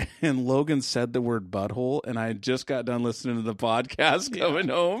 Yeah. And Logan said the word butthole, and I had just got done listening to the podcast coming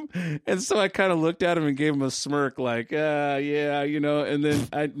home. And so I kind of looked at him and gave him a smirk like, yeah, and then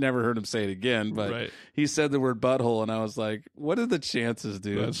I never heard him say it again, but he said the word butthole, and I was like, what are the chances,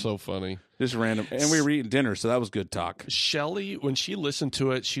 dude? That's so funny. Just random. And we were eating dinner, so that was good talk. Shelly, when she listened to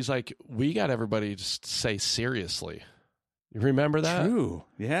it, she's like, we got everybody to say seriously. You remember that? True.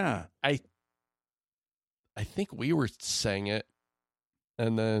 Yeah. I think we were saying it.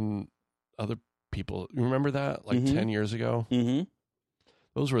 And then other people, you remember that? Like 10 years ago? Mm-hmm.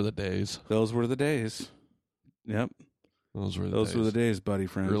 Those were the days. Those were the days. Yep. Those were the days, buddy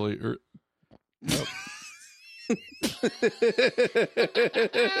friend. Really? Yep.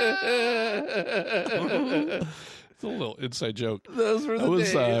 It's a little inside joke. Those were the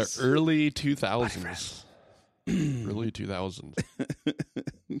days. That was early 2000s. Early 2000s.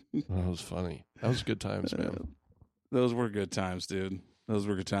 That was funny. That was good times, man. Those were good times, dude. Those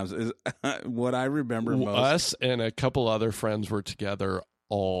were good times. What I remember most. Us and a couple other friends were together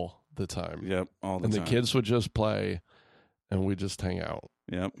all the time. Yep, all the time. And the kids would just play, and we'd just hang out.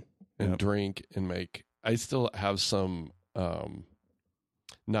 Yep. And drink and make. I still have some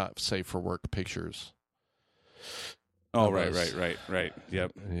not safe for work pictures. Oh, right.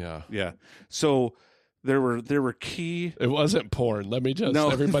 Yep. Yeah. Yeah. So there were key. It wasn't porn. Let me just. No,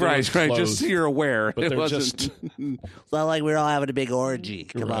 everybody right. Was clothed, just so you're aware. but It they're wasn't. just. It's not like we're all having a big orgy.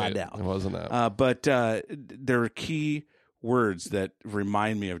 Come Right. on now. It wasn't that. But there are key words that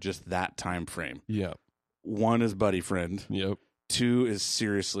remind me of just that time frame. Yeah. One is buddy friend. Yep. 2 is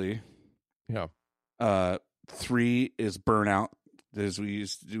seriously. Yeah. 3 is burnout. As we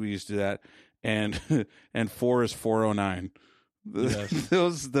used to do that, and 4 is 409.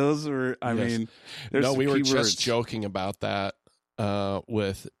 Yes. those were. I Yes. mean, there's No, some we were key just words. joking about that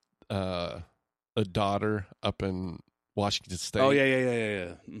with a daughter up in Washington State. Oh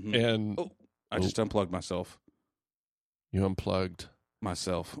yeah. Mhm. And I just unplugged myself. you unplugged.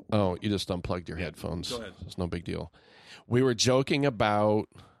 Myself. Oh, you just unplugged your headphones. Go ahead. It's no big deal. We were joking about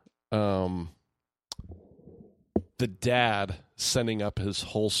the dad sending up his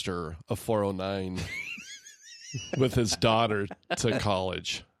holster of 409 with his daughter to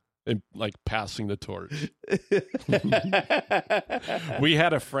college and like passing the torch. We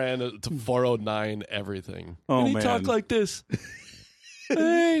had a friend at 409 everything. Oh, and he man. talked like this.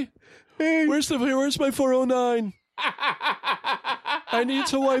 Hey, where's my 409? I need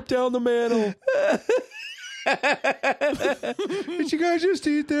to wipe down the mantle. Did you guys just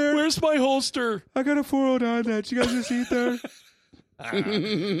eat there? Where's my holster? I got a 409 that you guys just eat there.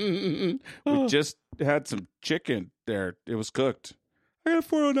 We just had some chicken there. It was cooked. I got a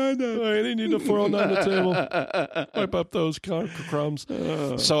 409 that. I didn't need a 409 on the table. Wipe up those crumbs.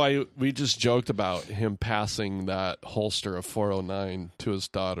 So we just joked about him passing that holster of 409 to his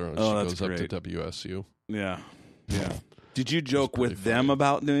daughter when she that's goes great. up to WSU. Yeah. Did you joke pretty with them funny.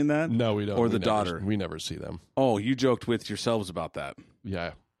 about doing that? No, we don't. Or We the never- daughter? We never see them. Oh, you joked with yourselves about that.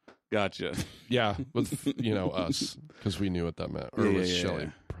 Yeah. Gotcha. Yeah, with us, because we knew what that meant. Or Yeah, it was yeah, Shelley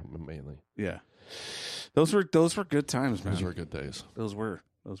yeah. mainly. Yeah. Those were good times, man. Those were good days. Those were.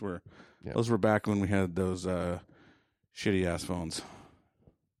 Yeah. Those were back when we had those shitty ass phones.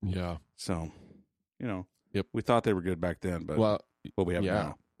 Yeah. So, Yep. we thought they were good back then, but Well, what we have yeah.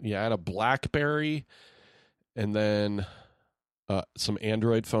 now. Yeah, I had a BlackBerry and then some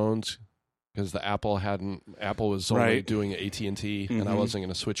Android phones because the Apple was only Right. doing AT&T and I Mhm. wasn't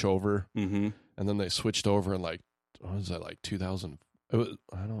going to switch over. Mm-hmm. And then they switched over in what was that, 2000? I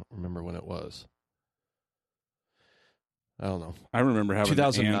don't remember when it was. I don't know. I remember having an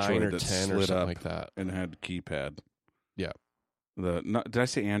 2009 Android or that 10 or slid something up like that. and had keypad. Yeah. Did I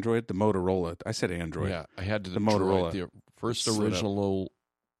say Android? The Motorola. I said Android. Yeah, I had The Motorola. the first Slid up. original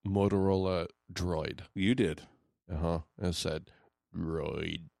Motorola Droid. You did. And it said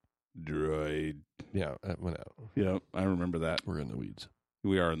Droid. Yeah, that went out. Yeah, I remember that. We're in the weeds.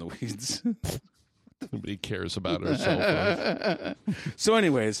 We are in the weeds. Nobody cares about our cell phones. So,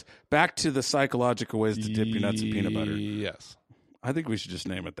 anyways, back to the psychological ways to dip your nuts in peanut butter. Yes. I think we should just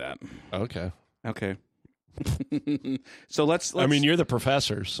name it that. Okay. Okay. So let's. I mean, you're the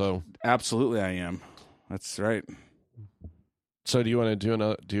professor, so absolutely, I am. That's right. do you want to do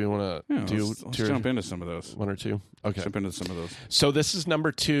another? Do you want to Yeah, do let's jump into some of those. one or two? Okay. Jump into some of those. So this is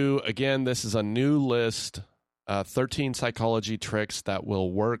number 2. Again, this is a new list. 13 psychology tricks that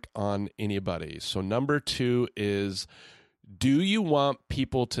will work on anybody. So number 2 is: do you want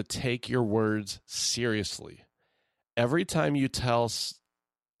people to take your words seriously? Every time you tell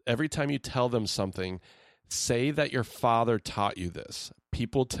them something, say that your father taught you this.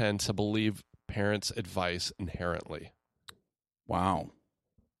 People tend to believe parents' advice inherently. Wow.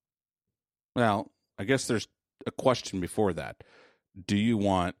 Well, I guess there's a question before that. Do you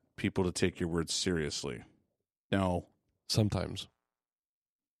want people to take your words seriously? No. Sometimes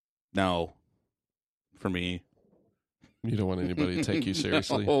No. For me. you don't want anybody to take you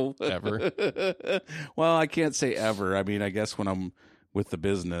seriously. No. Ever. Well, I can't say ever. I mean, I guess when I'm with the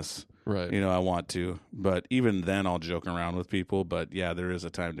business, Right. I want to. But even then, I'll joke around with people. But yeah, there is a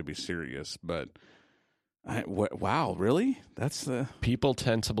time to be serious. But wow, really? That's the People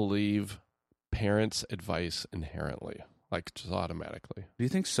tend to believe parents' advice inherently, like just automatically. Do you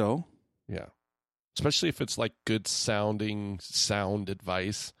think so? Yeah. Especially if it's like good sound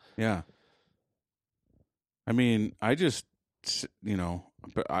advice. Yeah. I mean, I just,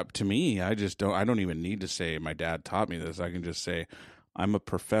 but to me, I don't even need to say my dad taught me this. I can just say, I'm a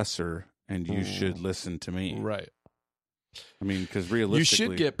professor and you should listen to me. Right. I mean, because realistically, You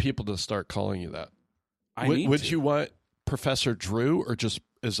should get people to start calling you that. would Would you want Professor Drew or just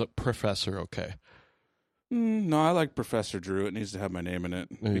is a professor okay? No, I like Professor Drew. It needs to have my name in it.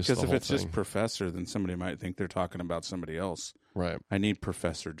 Maybe it's Because the if whole it's thing. just professor, then somebody might think they're talking about somebody else. Right. I need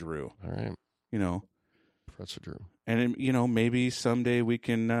Professor Drew. All right. Professor Drew. And maybe someday we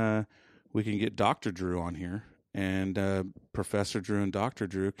can get Dr. Drew on here, and Professor Drew and Dr.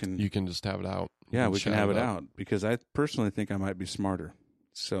 Drew can. You can just have it out. Yeah, we can have it out. out because I personally think I might be smarter.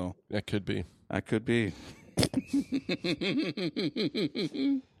 So That could be. I could be.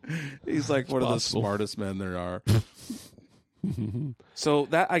 He's like one of the smartest men there are. So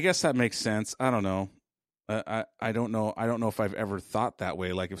I guess that makes sense. I don't know. I don't know. I don't know if I've ever thought that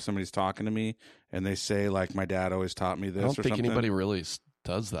way. Like if somebody's talking to me and they say like my dad always taught me this. I don't or think something. anybody really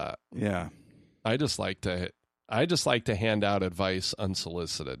does that. Yeah. I just like to hand out advice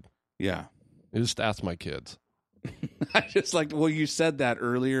unsolicited. Yeah. I just ask my kids. I just like, well, you said that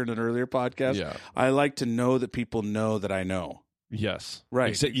earlier in an earlier podcast. Yeah. I like to know that people know that I know. Yes. Right.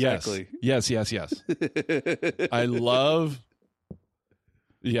 Exactly. Yes. I love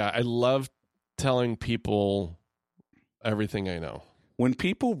telling people everything I know. When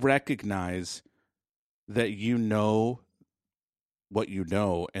people recognize that you know what you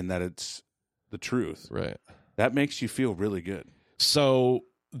know and that it's the truth, Right. that makes you feel really good. So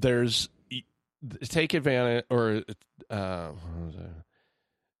take advantage, or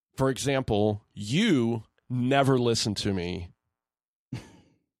for example, you never listen to me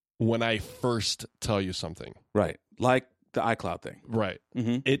when I first tell you something. Right. Like the iCloud thing. Right.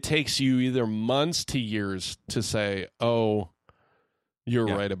 Mm-hmm. It takes you either months to years to say, "Oh, you're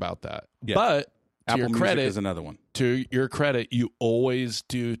right about that." Yeah. But to Apple your Music credit, is another one. to your credit, you always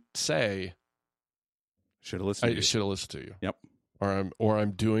do say, Should have listened to "I you. should have listened to you." Yep. Or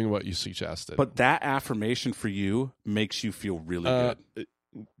I'm doing what you suggested. But that affirmation for you makes you feel really good.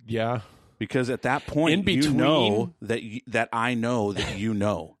 Yeah. Because at that point, In between- you know that I know that you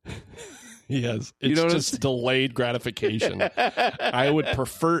know. Yes. You It's know what I'm just delayed gratification. I would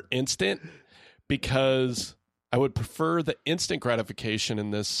prefer instant, because I would prefer the instant gratification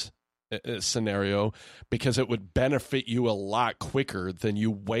in this scenario, because it would benefit you a lot quicker than you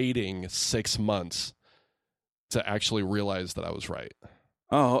waiting 6 months to actually realize that I was right.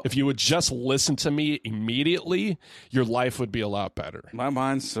 Oh, If you would just listen to me immediately, your life would be a lot better. my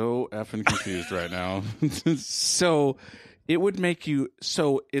mind's so effing confused right now. So it would make you,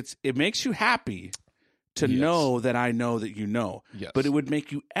 it makes you happy to Yes. know that I know that you know. Yes. But it would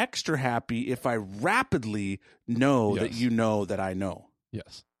make you extra happy if I rapidly know that Yes. you know that I know.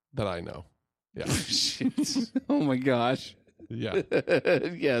 Yes. That I know. Yeah. Shit. Oh my gosh. Yeah.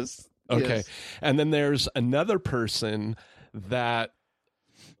 Yes. Okay. Yes. And then there's another person that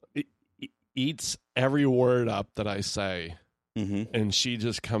eats every word up that I say, Mm-hmm. and she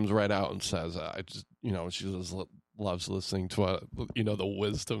just comes right out and says, I just, she just loves listening to the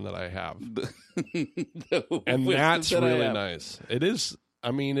wisdom that I have. And that's really nice. It is.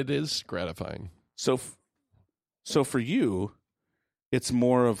 I mean, it is gratifying. So for you, it's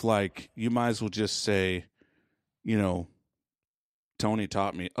more of like, you might as well just say, Tony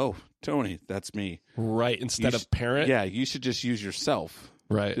taught me. Oh, Tony, that's me. Right. Instead You of parent. Yeah, you should just use yourself.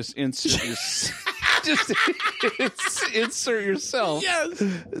 Right. Just insert just insert yourself. Yes.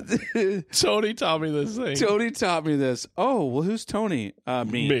 Tony taught me this thing. Tony taught me this. Oh, well, who's Tony? Me.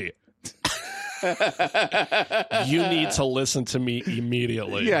 Me. You need to listen to me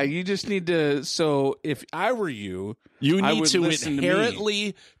immediately. Yeah, you just need to. So if I were you, You I need would to listen to me.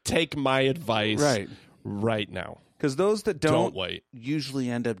 inherently take my advice right now. Because those that Don't wait. Usually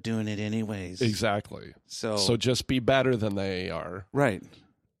end up doing it anyways. Exactly. So So just be better than they are right.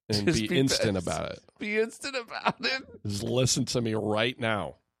 and Just be be instant best. about it. Be instant about it. Just listen to me right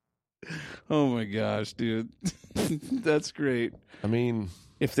now. Oh my gosh, dude. That's great. I mean,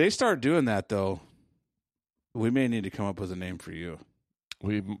 If they start doing that though, we may need to come up with a name for you.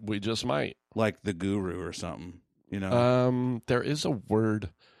 we just might. Like the guru or something. There is a word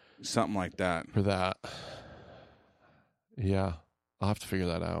Something like that. for that. Yeah. I'll have to figure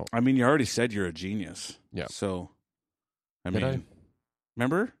that out. I mean, you already said you're a genius. Yeah. So, Did I?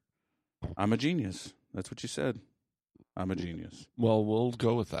 Remember? I'm a genius. That's what you said. I'm a genius. Well, we'll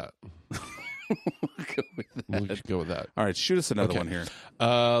go with that. Go with that. We'll go with that. All right, shoot us another Okay. one here.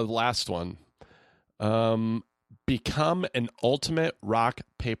 Last one. Become an ultimate rock,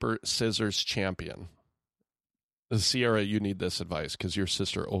 paper, scissors champion. Sierra, you need this advice because your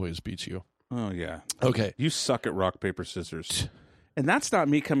sister always beats you. Oh, yeah. Okay. You suck at rock, paper, scissors. And that's not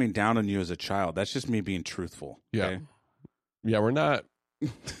me coming down on you as a child. That's just me being truthful. Yeah. Okay? Yeah, we're not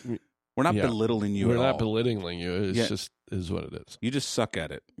We're not Yeah. belittling you we're at not all. belittling you. It's Yeah. just is what it is. You just suck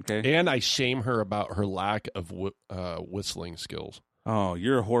at it. Okay? And I shame her about her lack of whistling skills. Oh,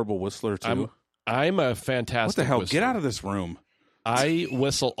 you're a horrible whistler, too. I'm a fantastic What the hell? whistler. Get out of this room. I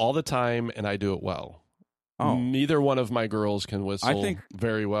whistle all the time, and I do it well. Oh. Neither one of my girls can whistle think-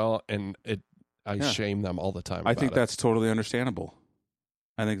 very well, and I Yeah. shame them all the time. I about think it. that's totally understandable.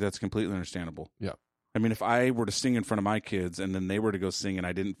 I think that's completely understandable. Yeah. I mean, if I were to sing in front of my kids and then they were to go sing and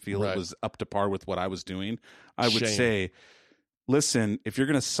I didn't feel it was up to par with what I was doing, I would say, listen, if you're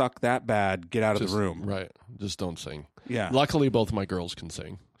going to suck that bad, get out of the room. Right. Just don't sing. Yeah. Luckily, both of my girls can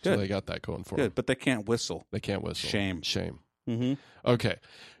sing. Good. So they got that going for them. Good, but they can't whistle. They can't whistle. Shame. Mm-hmm. Okay.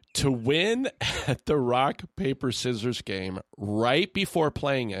 To win at the rock, paper, scissors game, right before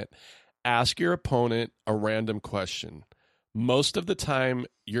playing it, ask your opponent a random question. Most of the time,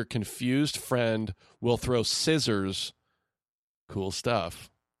 your confused friend will throw scissors. Cool stuff.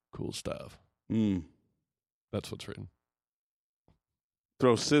 Cool stuff. That's what's written.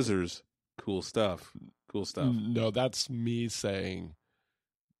 Throw scissors. Cool stuff. Cool stuff. No, that's me saying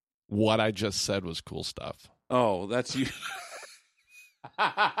what I just said was cool stuff. Oh, that's you.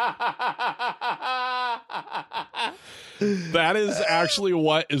 That is actually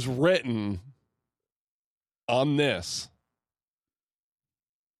what is written on this.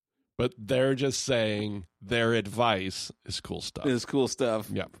 But they're just saying their advice is cool stuff. Is cool stuff.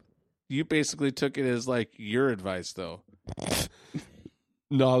 Yep. You basically took it as like your advice, though.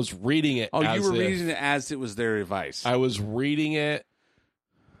 No, I was reading it. Oh, you were reading it as it was their advice. I was reading it.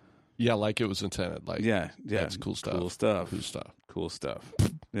 Yeah, like it was intended. Like, yeah, that's cool stuff. Cool stuff. Cool stuff. Cool stuff.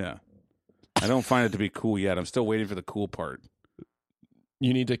 Yeah. I don't find it to be cool yet. I'm still waiting for the cool part.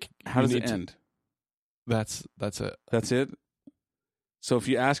 You need to. How does it end? That's it. That's it? So if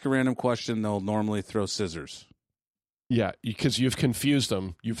you ask a random question, they'll normally throw scissors. Yeah, because you've confused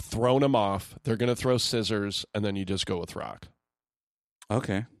them. You've thrown them off. They're going to throw scissors, and then you just go with rock.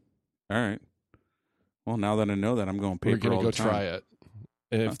 Okay. All right. Well, now that I know that, I'm going paper. We're going to go time. try it.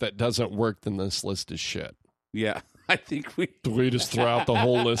 And if that doesn't work, then this list is shit. Yeah, I think we just throw out the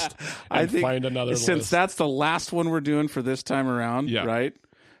whole list and find another list. Since that's the last one we're doing for this time around, right?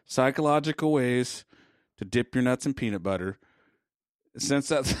 Psychological ways to dip your nuts in peanut butter. Since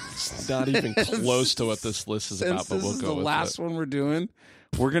that's not even close to what this list is about, but we'll go with it. This is the last one we're doing.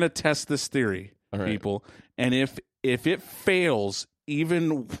 We're going to test this theory, people. And if it fails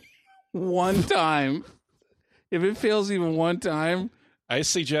even one time, I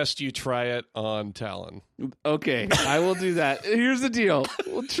suggest you try it on Talon. Okay, I will do that. Here's the deal.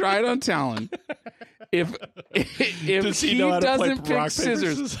 We'll try it on Talon. If he doesn't pick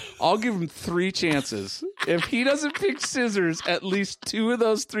scissors, I'll give him 3 chances. If he doesn't pick scissors at least 2 of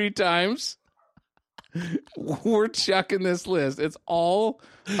those 3 times, we're chucking this list. It's all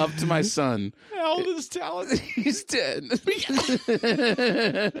up to my son. How old is Talon? He's 10.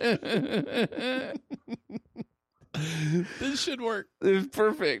 This should work. It's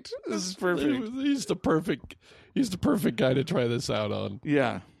perfect. This is perfect. He's the perfect guy to try this out on.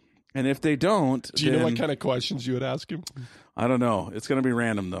 Yeah. And if they don't, do you know what kind of questions you would ask him? I don't know. It's going to be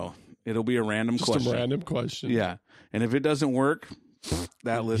random though. It'll be a random question. Just a random question. Yeah. And if it doesn't work,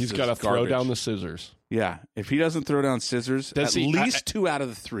 that list he's got to throw down the scissors. Yeah. If he doesn't throw down scissors, at least 2 out of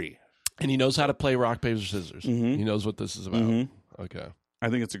the 3. And he knows how to play rock, paper, scissors. Mm-hmm. He knows what this is about. Mm-hmm. Okay. I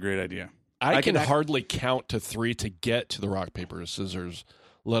think it's a great idea. I can hardly count to 3 to get to the rock, paper, scissors,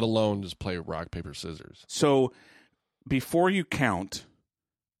 let alone just play rock, paper, scissors. So before you count,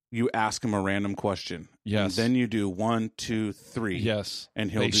 you ask him a random question. Yes. And then you do 1, 2, 3. Yes.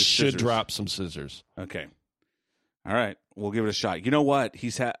 And he'll do scissors. Should drop some scissors. Okay. All right. We'll give it a shot. You know what? I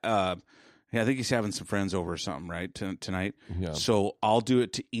think he's having some friends over or something, right, tonight? Yeah. So I'll do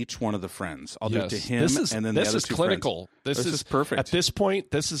it to each one of the friends. I'll do it to him and then the other 2 clinical. Friends. This is perfect. At this point,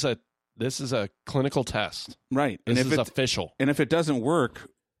 this is a clinical test. Right. This is official. And if it doesn't work,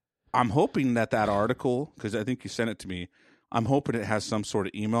 I'm hoping that article, because I think you sent it to me, I'm hoping it has some sort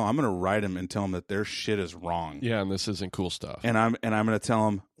of email. I'm going to write them and tell them that their shit is wrong. Yeah, and this isn't cool stuff. And I'm going to tell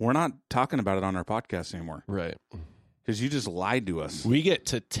them we're not talking about it on our podcast anymore. Right. Because you just lied to us. We get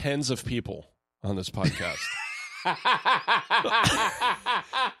to tens of people on this podcast. I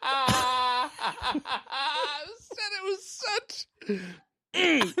said it was such...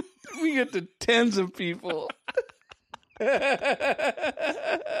 We get to tens of people.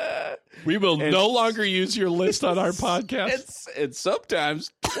 We will no longer use your list on our podcast. It's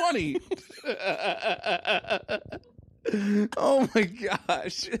sometimes 20. Oh my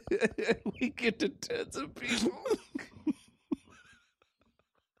gosh. We get to tens of people.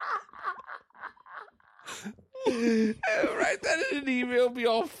 Write that in an email, be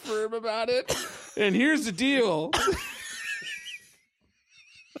all firm about it. And here's the deal.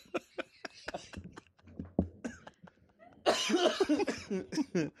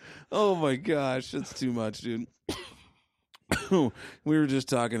 Oh my gosh, that's too much, dude. We were just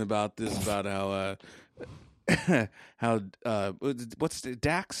talking about this, about how how what's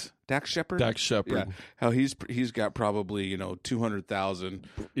Dax Shepard? Dax Shepard. Yeah, how he's got probably 200,000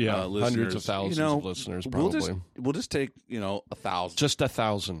 listeners. Hundreds of thousands of listeners probably. We'll just take 1,000. Just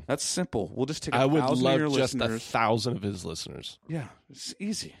 1,000. That's simple. We'll just take. I would 1,000 love of your just listeners. 1,000 of his listeners. Yeah, it's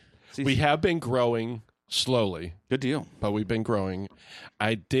easy. We have been growing slowly. Good deal. But we've been growing.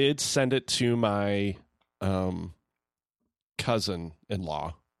 I did send it to my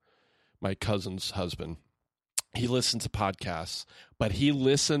cousin-in-law, my cousin's husband. He listens to podcasts, but he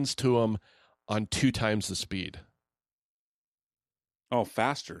listens to them on 2 times the speed. Oh,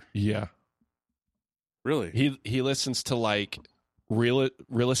 faster. Yeah. Really? He listens to like real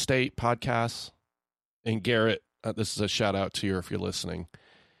estate podcasts. And Garrett, this is a shout out to you if you're listening.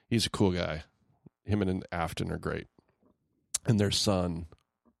 He's a cool guy. Him and Afton are great. And their son.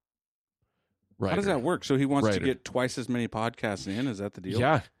 Ryder. How does that work? So he wants to get twice as many podcasts in? Is that the deal?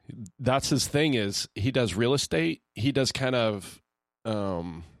 Yeah. That's his thing is he does real estate. He does kind of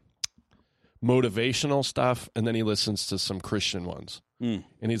motivational stuff. And then he listens to some Christian ones. And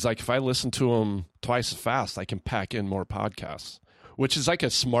he's like, if I listen to them twice as fast, I can pack in more podcasts, which is like a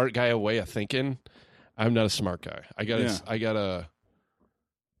smart guy way of thinking. I'm not a smart guy.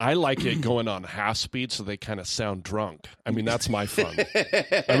 I like it going on half speed so they kind of sound drunk. I mean, that's my fun.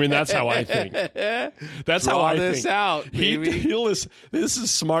 I mean, that's how I think. That's how I think. Out, this is a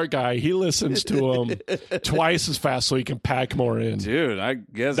smart guy. He listens to them twice as fast so he can pack more in. Dude, I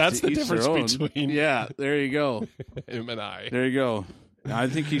guess that's the difference between there you go. him and I. There you go. I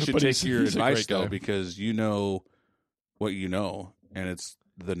think he should take your advice though, because you know what you know, and it's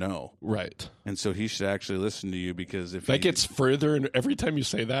the no. Right. And so he should actually listen to you, because if that gets further, and every time you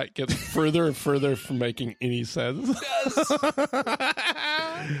say that, it gets further and further from making any sense.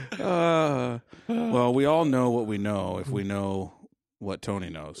 Well, we all know what we know if we know what Tony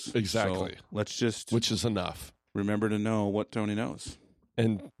knows. Exactly. So let's just which is enough. Remember to know what Tony knows.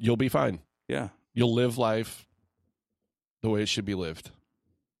 And you'll be fine. Yeah. You'll live life the way it should be lived.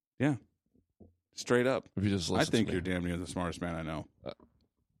 Yeah. Straight up. If you just listen I think to me. you're damn near the smartest man I know.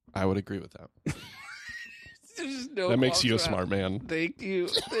 I would agree with that. No that makes you a smart man. Thank you.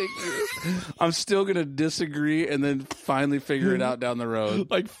 I'm still going to disagree and then finally figure it out down the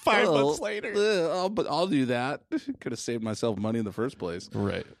road. Like 5 months later. But I'll do that. Could have saved myself money in the first place.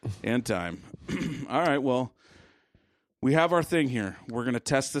 Right. And time. All right, well, we have our thing here. We're going to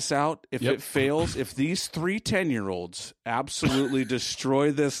test this out. If it fails, if these 3 10-year-olds absolutely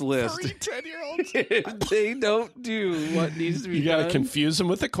destroy this list. 3 10-year-olds? If they don't do what needs to be done. You got to confuse them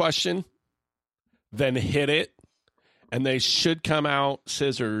with a question, then hit it, and they should come out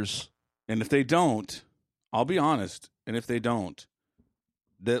scissors. And if they don't, I'll be honest, and if they don't,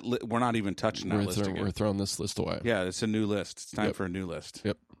 we're not even touching that list again. We're throwing this list away. Yeah, it's a new list. It's time for a new list.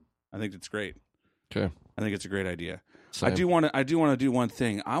 Yep. I think it's great. Okay. I think it's a great idea. Same. I do want to do one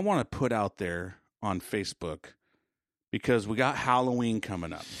thing. I want to put out there on Facebook, because we got Halloween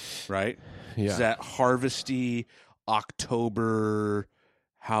coming up, right? Yeah. It's that harvesty October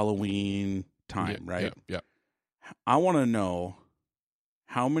Halloween time, right? Yeah. I want to know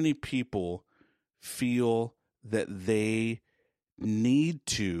how many people feel that they need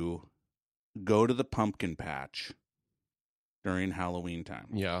to go to the pumpkin patch during Halloween time.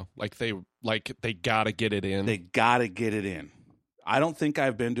 Yeah, like they got to get it in. They got to get it in. I don't think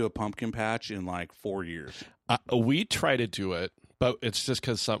I've been to a pumpkin patch in like 4 years. We try to do it, but it's just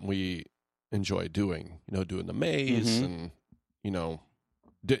because something we enjoy doing. Doing the maze and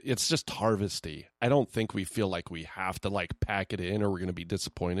it's just harvesty. I don't think we feel like we have to like pack it in or we're going to be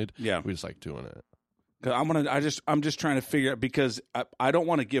disappointed. Yeah, we just like doing it. I'm just trying to figure out, because I don't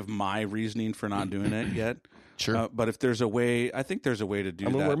want to give my reasoning for not doing it yet. Sure. But if there's a way, I think there's a way to do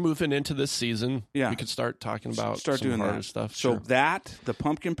that. We're moving into this season. Yeah. We could start talking about start doing harder that stuff. So Sure. the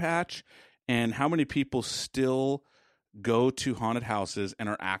pumpkin patch, and how many people still go to haunted houses and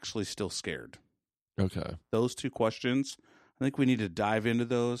are actually still scared. Okay. Those 2 questions, I think we need to dive into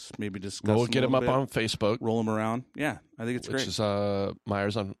those, maybe discuss We'll them get a them up little bit, on Facebook. roll them around. Yeah, I think it's which great. is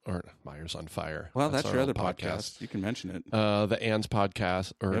Myers on Fire. Well, that's our your other old podcast. You can mention it. The Ann's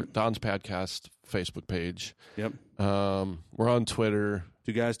podcast or Yep. Don's podcast Facebook page. Yep. We're on Twitter.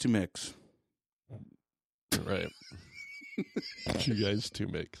 2 guys, 2 mix. Right. 2 guys, 2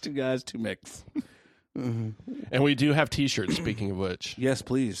 mix. 2 guys, 2 mix. And we do have T-shirts. Speaking of which, Yes,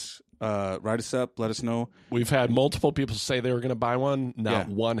 please. Write us up. Let us know. we've had multiple people say they were going to buy one. Not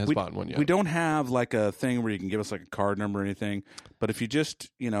Yeah. one has bought one yet. We don't have like a thing where you can give us like a card number or anything. But if you just,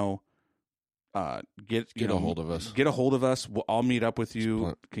 get Get a hold of us. Get a hold of us. I'll meet up with you.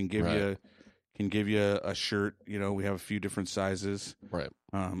 Right. Can give can give you a shirt. You know, we have a few different sizes. Right.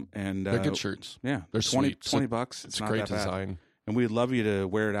 And they're good shirts. Yeah. They're $20 sweet. $20. It's not great that bad. design. And we'd love you to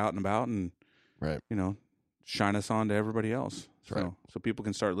wear it out and about and, right. you know, shine us on to everybody else. So people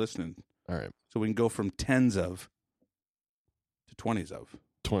can start listening. All right. So we can go from 10s of to 20s of.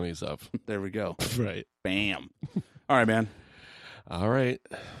 20s of. There we go. Right. Bam. All right, man. All right.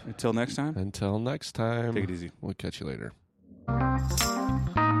 Until next time. Until next time. Take it easy. We'll catch you later.